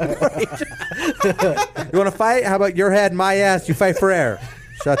want to fight? How about your head, my ass? You fight for air.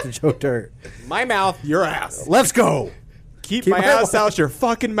 Shout out to Joe Dirt. My mouth, your ass. Let's go. Keep my ass out your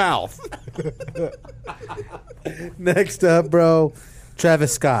fucking mouth. Next up, bro,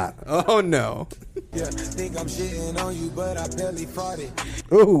 Travis Scott. Oh no. Yeah, think I'm shitting on you, but I barely farted.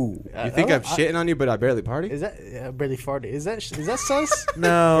 Ooh. You think I'm shitting on you, but I barely party? Is that barely farted? Is that sus?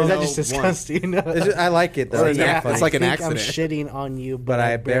 No. Or is that no, just disgusting? It's just- I like it, though. Or It's yeah, not funny. it's like an I accident. I'm shitting on you, But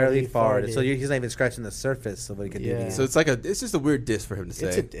I barely farted. So he's not even scratching the surface of what he could do. Yeah. to you. So it's like it's just a weird diss for him to say.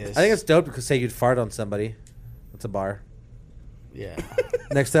 it's a diss. I think it's dope because say you'd fart on somebody. That's a bar. Yeah.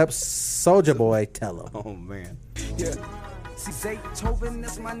 Next up, Soulja Boy, tell him. Oh man. Yeah. See, Zaytoven,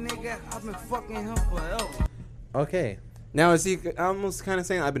 that's my nigga. I've been fucking him forever. Okay. Now is he almost kind of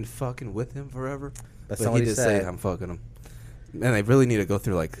saying I've been fucking with him forever? That's but not what he he just said. say I'm fucking him. Man, they really need to go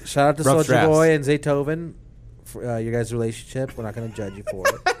through like Shout out to rough Soulja drafts. Boy and Zaytoven for your guys' relationship. We're not going to judge you for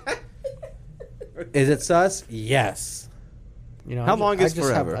it. Is it sus? Yes. You know, How long is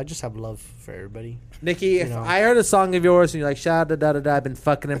forever? I just have love for everybody. Nikki, if know. I heard a song of yours and you're like, shout out da da da, I've been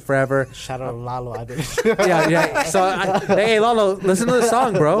fucking him forever. Shout out to Lalo. I've been. yeah. So, hey, Lalo, listen to the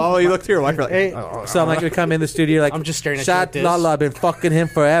song, bro. Oh, you look to your wife. You're like, Hey, So I'm like, we come in the studio, like, I'm just staring at you shout like this. Lalo, I've been fucking him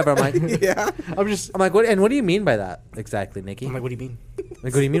forever. I'm like, yeah. I'm just. I'm like, what? And what do you mean by that exactly, Nikki? I'm like, what do you mean? Like,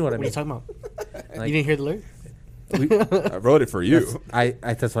 what do you mean? What I What are you mean? talking about? Like- You didn't hear the lyric? I wrote it for you.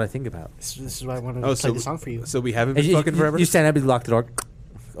 That's what I think about. This is why I wanted to Oh, play the song for you. So we haven't And been fucking forever. You stand up, you lock the door.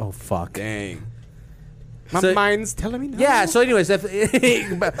 Oh fuck. Dang. My So- mind's telling me no. Yeah. So, anyways,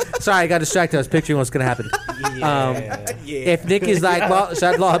 sorry, I got distracted. I was picturing what's gonna happen. If Nikki's like, well,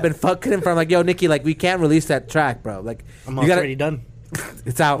 shout out, I've been fucking him for. I'm like, yo, Nikki, like, we can't release that track, bro. Like, I'm you gotta, already done.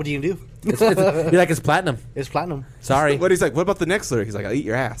 it's out. What are you gonna do? You're like, it's platinum. It's platinum. Sorry. What he's like? What about the next lyric? He's like, I'll eat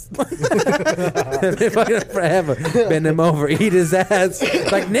your ass. Been fucking him forever. Bend him over, eat his ass.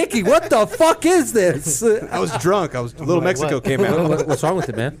 Like, Nikki, what the fuck is this? I was drunk. Little like, Mexico what? came out. What's wrong with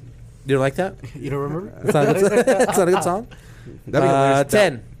it, man? You don't like that? You don't remember? It's not a good, it's not a good song. That'd be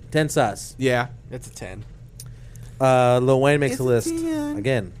hilarious. 10 sus. Yeah. It's a 10. Lil Wayne makes a list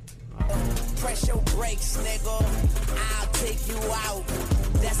again. Press your brakes, nigga. I'll take you out.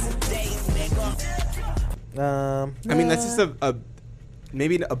 That's a date, nigga. I mean, that's just a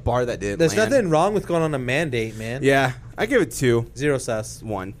maybe a bar that didn't. There's land. nothing wrong with going on a mandate, man. Yeah, I give it 2. 0 sus.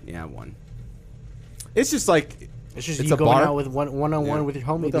 1. Yeah, 1. It's just like It's just It's you a going bar? out with one-on-one Yeah. with your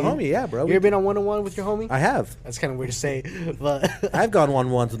homie. With the dude. homie, yeah, bro. You ever been on one-on-one with your homie? I have. That's kind of weird to say, but I've gone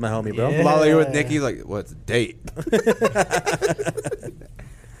 1-1s with my homie, bro. Yeah. while you're with Nikki, like, what's a date?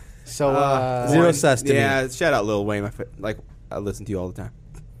 so 0 1. sus to Yeah, me. shout out Lil Wayne. Like, I listen to you all the time.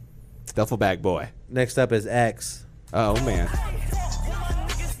 Duffel bag boy. Next up is X. Oh man.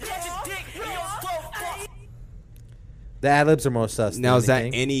 The ad-libs are most sus. Now than is that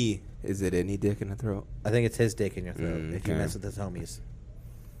anything. any? Is it any dick in the throat? I think it's his dick in your throat if you okay. mess with his homies.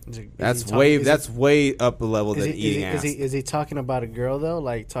 That's way up the level than eating ass. Is he talking about a girl though?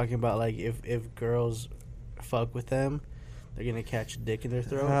 Like talking about like if girls fuck with them, they're gonna catch a dick in their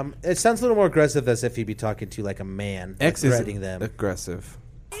throat. It sounds a little more aggressive as if he'd be talking to like a man, X is threatening them. aggressive.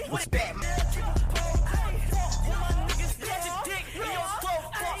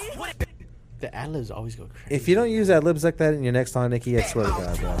 The ad-libs always go crazy. If you don't use ad-libs like that in your next song, Nikki, I swear to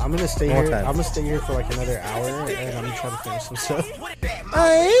God, bro. I'm gonna stay One more here. time. I'm gonna stay here for like another hour, and I'm gonna try to finish some stuff.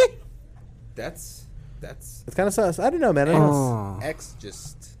 Hey! That's It's kind of sus. I don't know, man. I don't know. X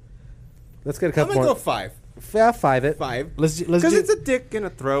just. Let's get a I'm couple gonna more. go 5. 5 it. 5. Let's do. Because it's a dick in a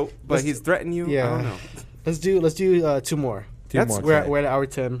throat, but Let's he's threatening you. yeah. I don't know. Let's do 2 more. Two more. We're at hour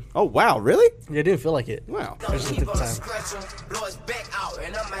 10. Oh, wow. Really? Yeah, it didn't feel like it. Wow. I just looked at the time.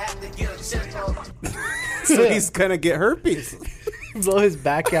 So he's going to get herpes. Blow his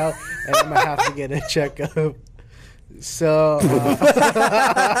back out, and I'm gonna have to get a checkup. So,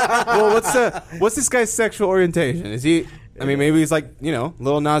 Well, what's this guy's sexual orientation? Is he... I mean, maybe he's like,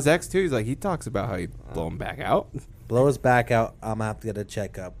 Lil Nas X, too. He's like, he talks about how he blow him back out. Blow his back out. I'm gonna have to get a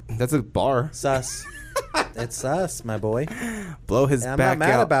checkup. That's a bar. Sus. It's sus, my boy. Blow his I'm back not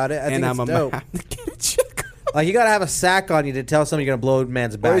mad out. about it. I think and it's I'm dope. have to get a checkup. Like, you gotta have a sack on you to tell someone you're gonna blow a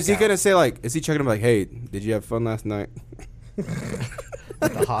man's back. Or is he out. gonna say like? Is he checking him like, hey, did you have fun last night?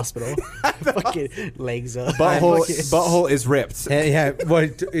 at the hospital, fucking legs up. Butthole is ripped. Yeah,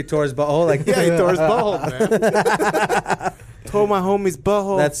 what, he tore his butthole? Like, Yeah, he tore his butthole, man. Tore my homie's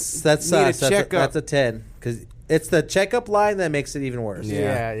butthole. That's Need a sus. checkup. That's a 10 because it's the checkup line that makes it even worse.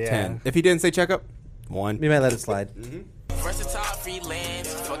 Yeah. 10. If he didn't say checkup, 1. We might let it slide. Versatile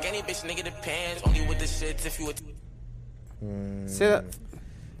freelance. Fuck any bitch, nigga depends. Only with the shits if you would. Say that.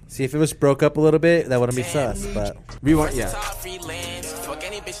 See, if it was broke up a little bit, that wouldn't be sus. But Rewind. Yeah. Versatile freelance. Fuck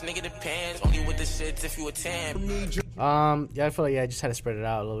any bitch, nigga depends. Only with the shits if you attend. Yeah, I feel like I just had to spread it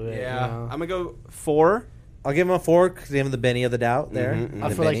out a little bit. Yeah. You know? I'm gonna go 4. I'll give him a 4 because give him the Benny of the doubt there.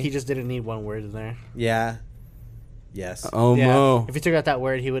 I feel like he just didn't need one word in there. Yeah. Yes. Oh Yeah. no. If he took out that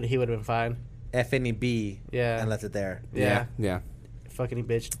word, he would have been fine. F-N-E-B. Yeah. And left it there. Yeah. Yeah. Fuck any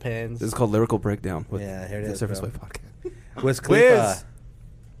bitch depends. This is called Lyrical Breakdown. With Yeah, here it the is, Surface bro. Wave Podcast. Wiz Khalifa. Wiz.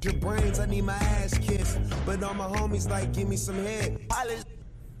 Your brains, I need my ass kissed. But all my homies like, give me some head.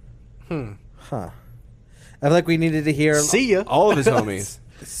 Huh. I feel like we needed to hear. See ya. All of his homies.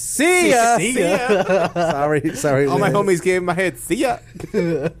 See ya. See ya. Sorry. All my Wiz. homies gave him my head. See ya.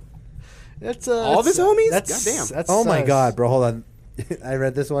 That's All of his homies? That's, Goddamn. That's Oh my sus. God, bro. Hold on. I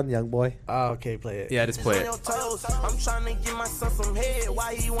read this one, young boy. Oh, okay, play it. Yeah, just play it. I'm trying to give my son some head.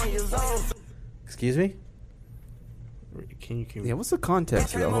 Why he 1 years old? Excuse me? Can you? Yeah, what's the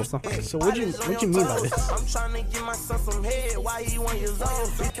context of that whole song? So what you mean by this? I'm trying to give my son some head. Why he 1 years old?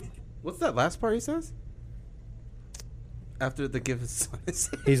 What's that last part he says? After the give his son his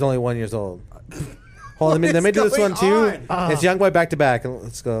He's only 1 year old. Hold on, let me do this one too. It's young boy back to back.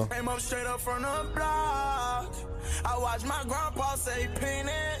 Let's go. Came up straight up from the block. I watched my grandpa say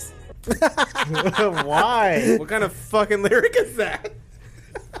penis. Why? What kind of fucking lyric is that?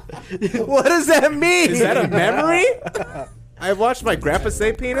 What does that mean? Is that a memory? I watched my grandpa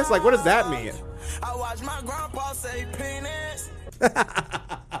say penis? Like, what does that mean? I watched my grandpa say penis.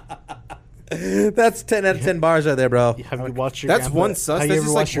 That's 10 out of 10 bars right there, bro. Have you watched your That's grandpa? one sus. Have That's you ever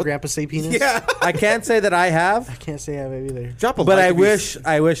just like, watched your what- grandpa say penis? Yeah. I can't say that I have, I can't say I have either. Drop a but like I if you-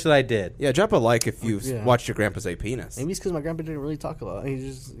 wish that I did. Yeah, drop a like if you Yeah. watched your grandpa say penis. Maybe it's because my grandpa didn't really talk a lot. He's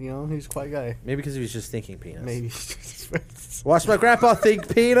just, he's a quiet guy. Maybe because he was just thinking penis. Maybe. Watch my grandpa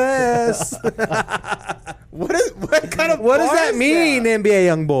think penis. What kind of What does bar that is mean, NBA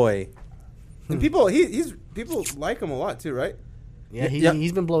young boy? And people like him a lot too, right? Yeah, Yeah.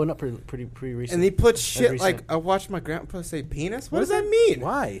 he's been blowing up pretty recently. And he put shit recent. like, I watched my grandpa say penis? What does that mean?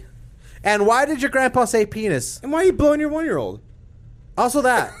 Why? And why did your grandpa say penis? And why are you blowing your 1-year-old? Also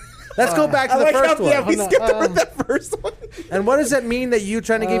that. Let's go back to the first one. Yeah, we Oh, no, skipped over that first one. And what does that mean that you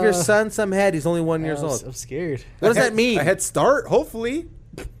trying to give your son some head? He's only 1 year old. I'm scared. What does that mean? A head start, hopefully.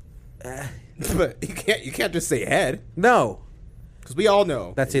 But you can't just say head, No, because we all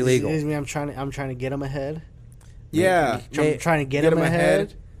know. that's illegal. Excuse me, I'm trying to get him ahead. Yeah. Trying to get him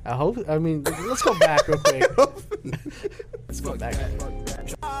ahead. I hope. I mean, let's go back real quick. Let's go back.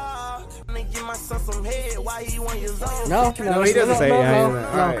 Give my son some head. Why he 1 years old? No, he doesn't say it. No, All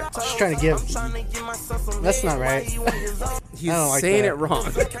right. Just trying to give. Trying to give my son some That's head. not right. Why he 1 years old? He's I don't like saying that. it wrong.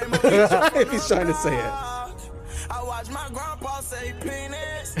 If he's trying to say it. I watched my grandpa say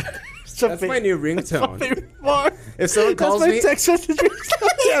penis. That's my new ringtone. Mark. If someone calls That's my me, text message.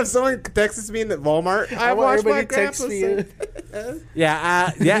 yeah, if someone texts me in the Walmart, I want watched my everybody to grandpa text me. say.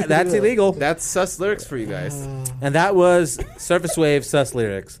 Yeah, that's illegal. That's sus lyrics for you guys. And that was Surface Wave sus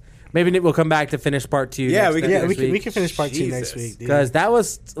lyrics. Maybe we'll come back to finish part 2. Yeah, we can- Yeah, next we week. can finish part 2 next Jesus. week. dude. Because that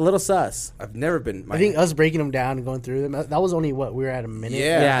was a little sus. I've never been. I think us breaking them down and going through them. That was only what we were at a minute.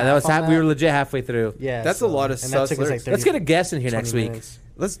 Yeah. Yeah, that was on we were legit halfway through. Yeah, That's a lot of and sus that took us lyrics. like Let's 30, get a guest in here 20 next week. minutes.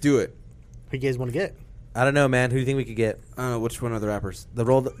 Let's do it. Who you guys want to get? I don't know, man. Who do you think we could get? I don't know which one are the rappers. The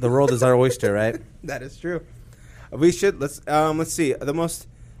world is our oyster, right? That is true. We should let's see the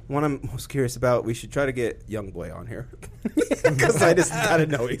one I'm most curious about. We should try to get Young Boy on here because I just gotta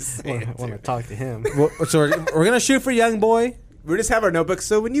know he's. I want to talk to him. So we're gonna shoot for young boy. We just have our notebooks.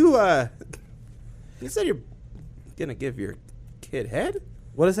 So when you said your gonna give your kid head?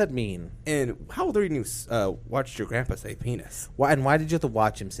 What does that mean? And how old are you when you watched your grandpa say penis? Why did you have to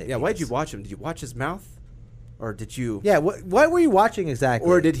watch him say? Yeah, penis? why did you watch him? Did you watch his mouth, or did you? Yeah, what were you watching exactly?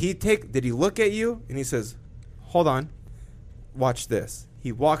 Or did he look at you and he says, "Hold on, watch this."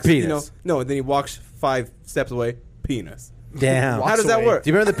 He walks. Penis. And then he walks 5 steps away. Penis. Damn. How does that work? Do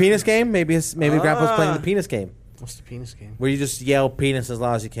you remember the penis game? Maybe Grandpa's playing the penis game. What's the penis game? Where you just yell penis as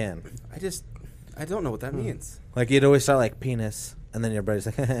loud as you can. I don't know what that means. Like you'd always start like penis, and then your buddy's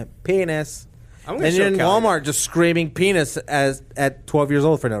like penis. I'm gonna And show you're in Callie. Walmart just screaming penis at 12 years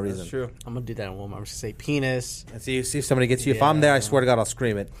old for no reason. That's true. I'm gonna do that in Walmart. I'm just say penis. And see if somebody gets you. If I'm there, I swear to God, I'll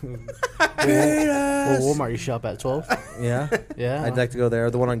scream it. Well, Walmart you shop at 12. Yeah, Yeah. I'd like to go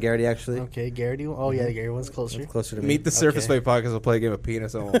there. The one on Garrity, actually. Okay, Garrity. Oh yeah, the Garrity one's closer. Closer to me. Meet the Surface Play podcast. We'll play a game of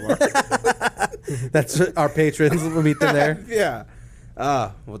penis on Walmart. That's our patrons. We'll meet them there. Yeah.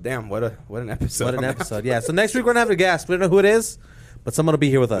 Well, damn. What an episode. What an episode. Yeah. So next week we're gonna have a guest. We don't know who it is, but someone will be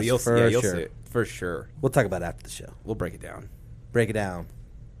here with us You'll for you'll sure. see it. For sure. We'll talk about it after the show. We'll break it down. Break it down.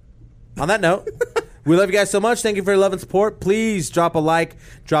 On that note, we love you guys so much. Thank you for your love and support. Please drop a like,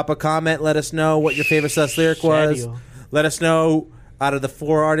 drop a comment. Let us know what your favorite Sus lyric was. Shadio. Let us know out of the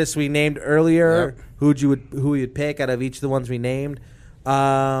 4 artists we named earlier, who you'd pick out of each of the ones we named.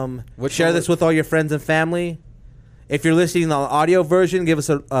 Share this with all your friends and family. If you're listening to the audio version, give us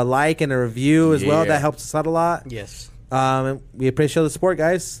a like and a review as well. That helps us out a lot. Yes. And we appreciate the support,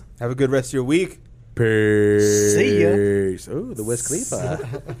 guys. Have a good rest of your week. Peace. See ya. Ooh, the Wiz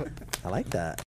Khalifa. I like that.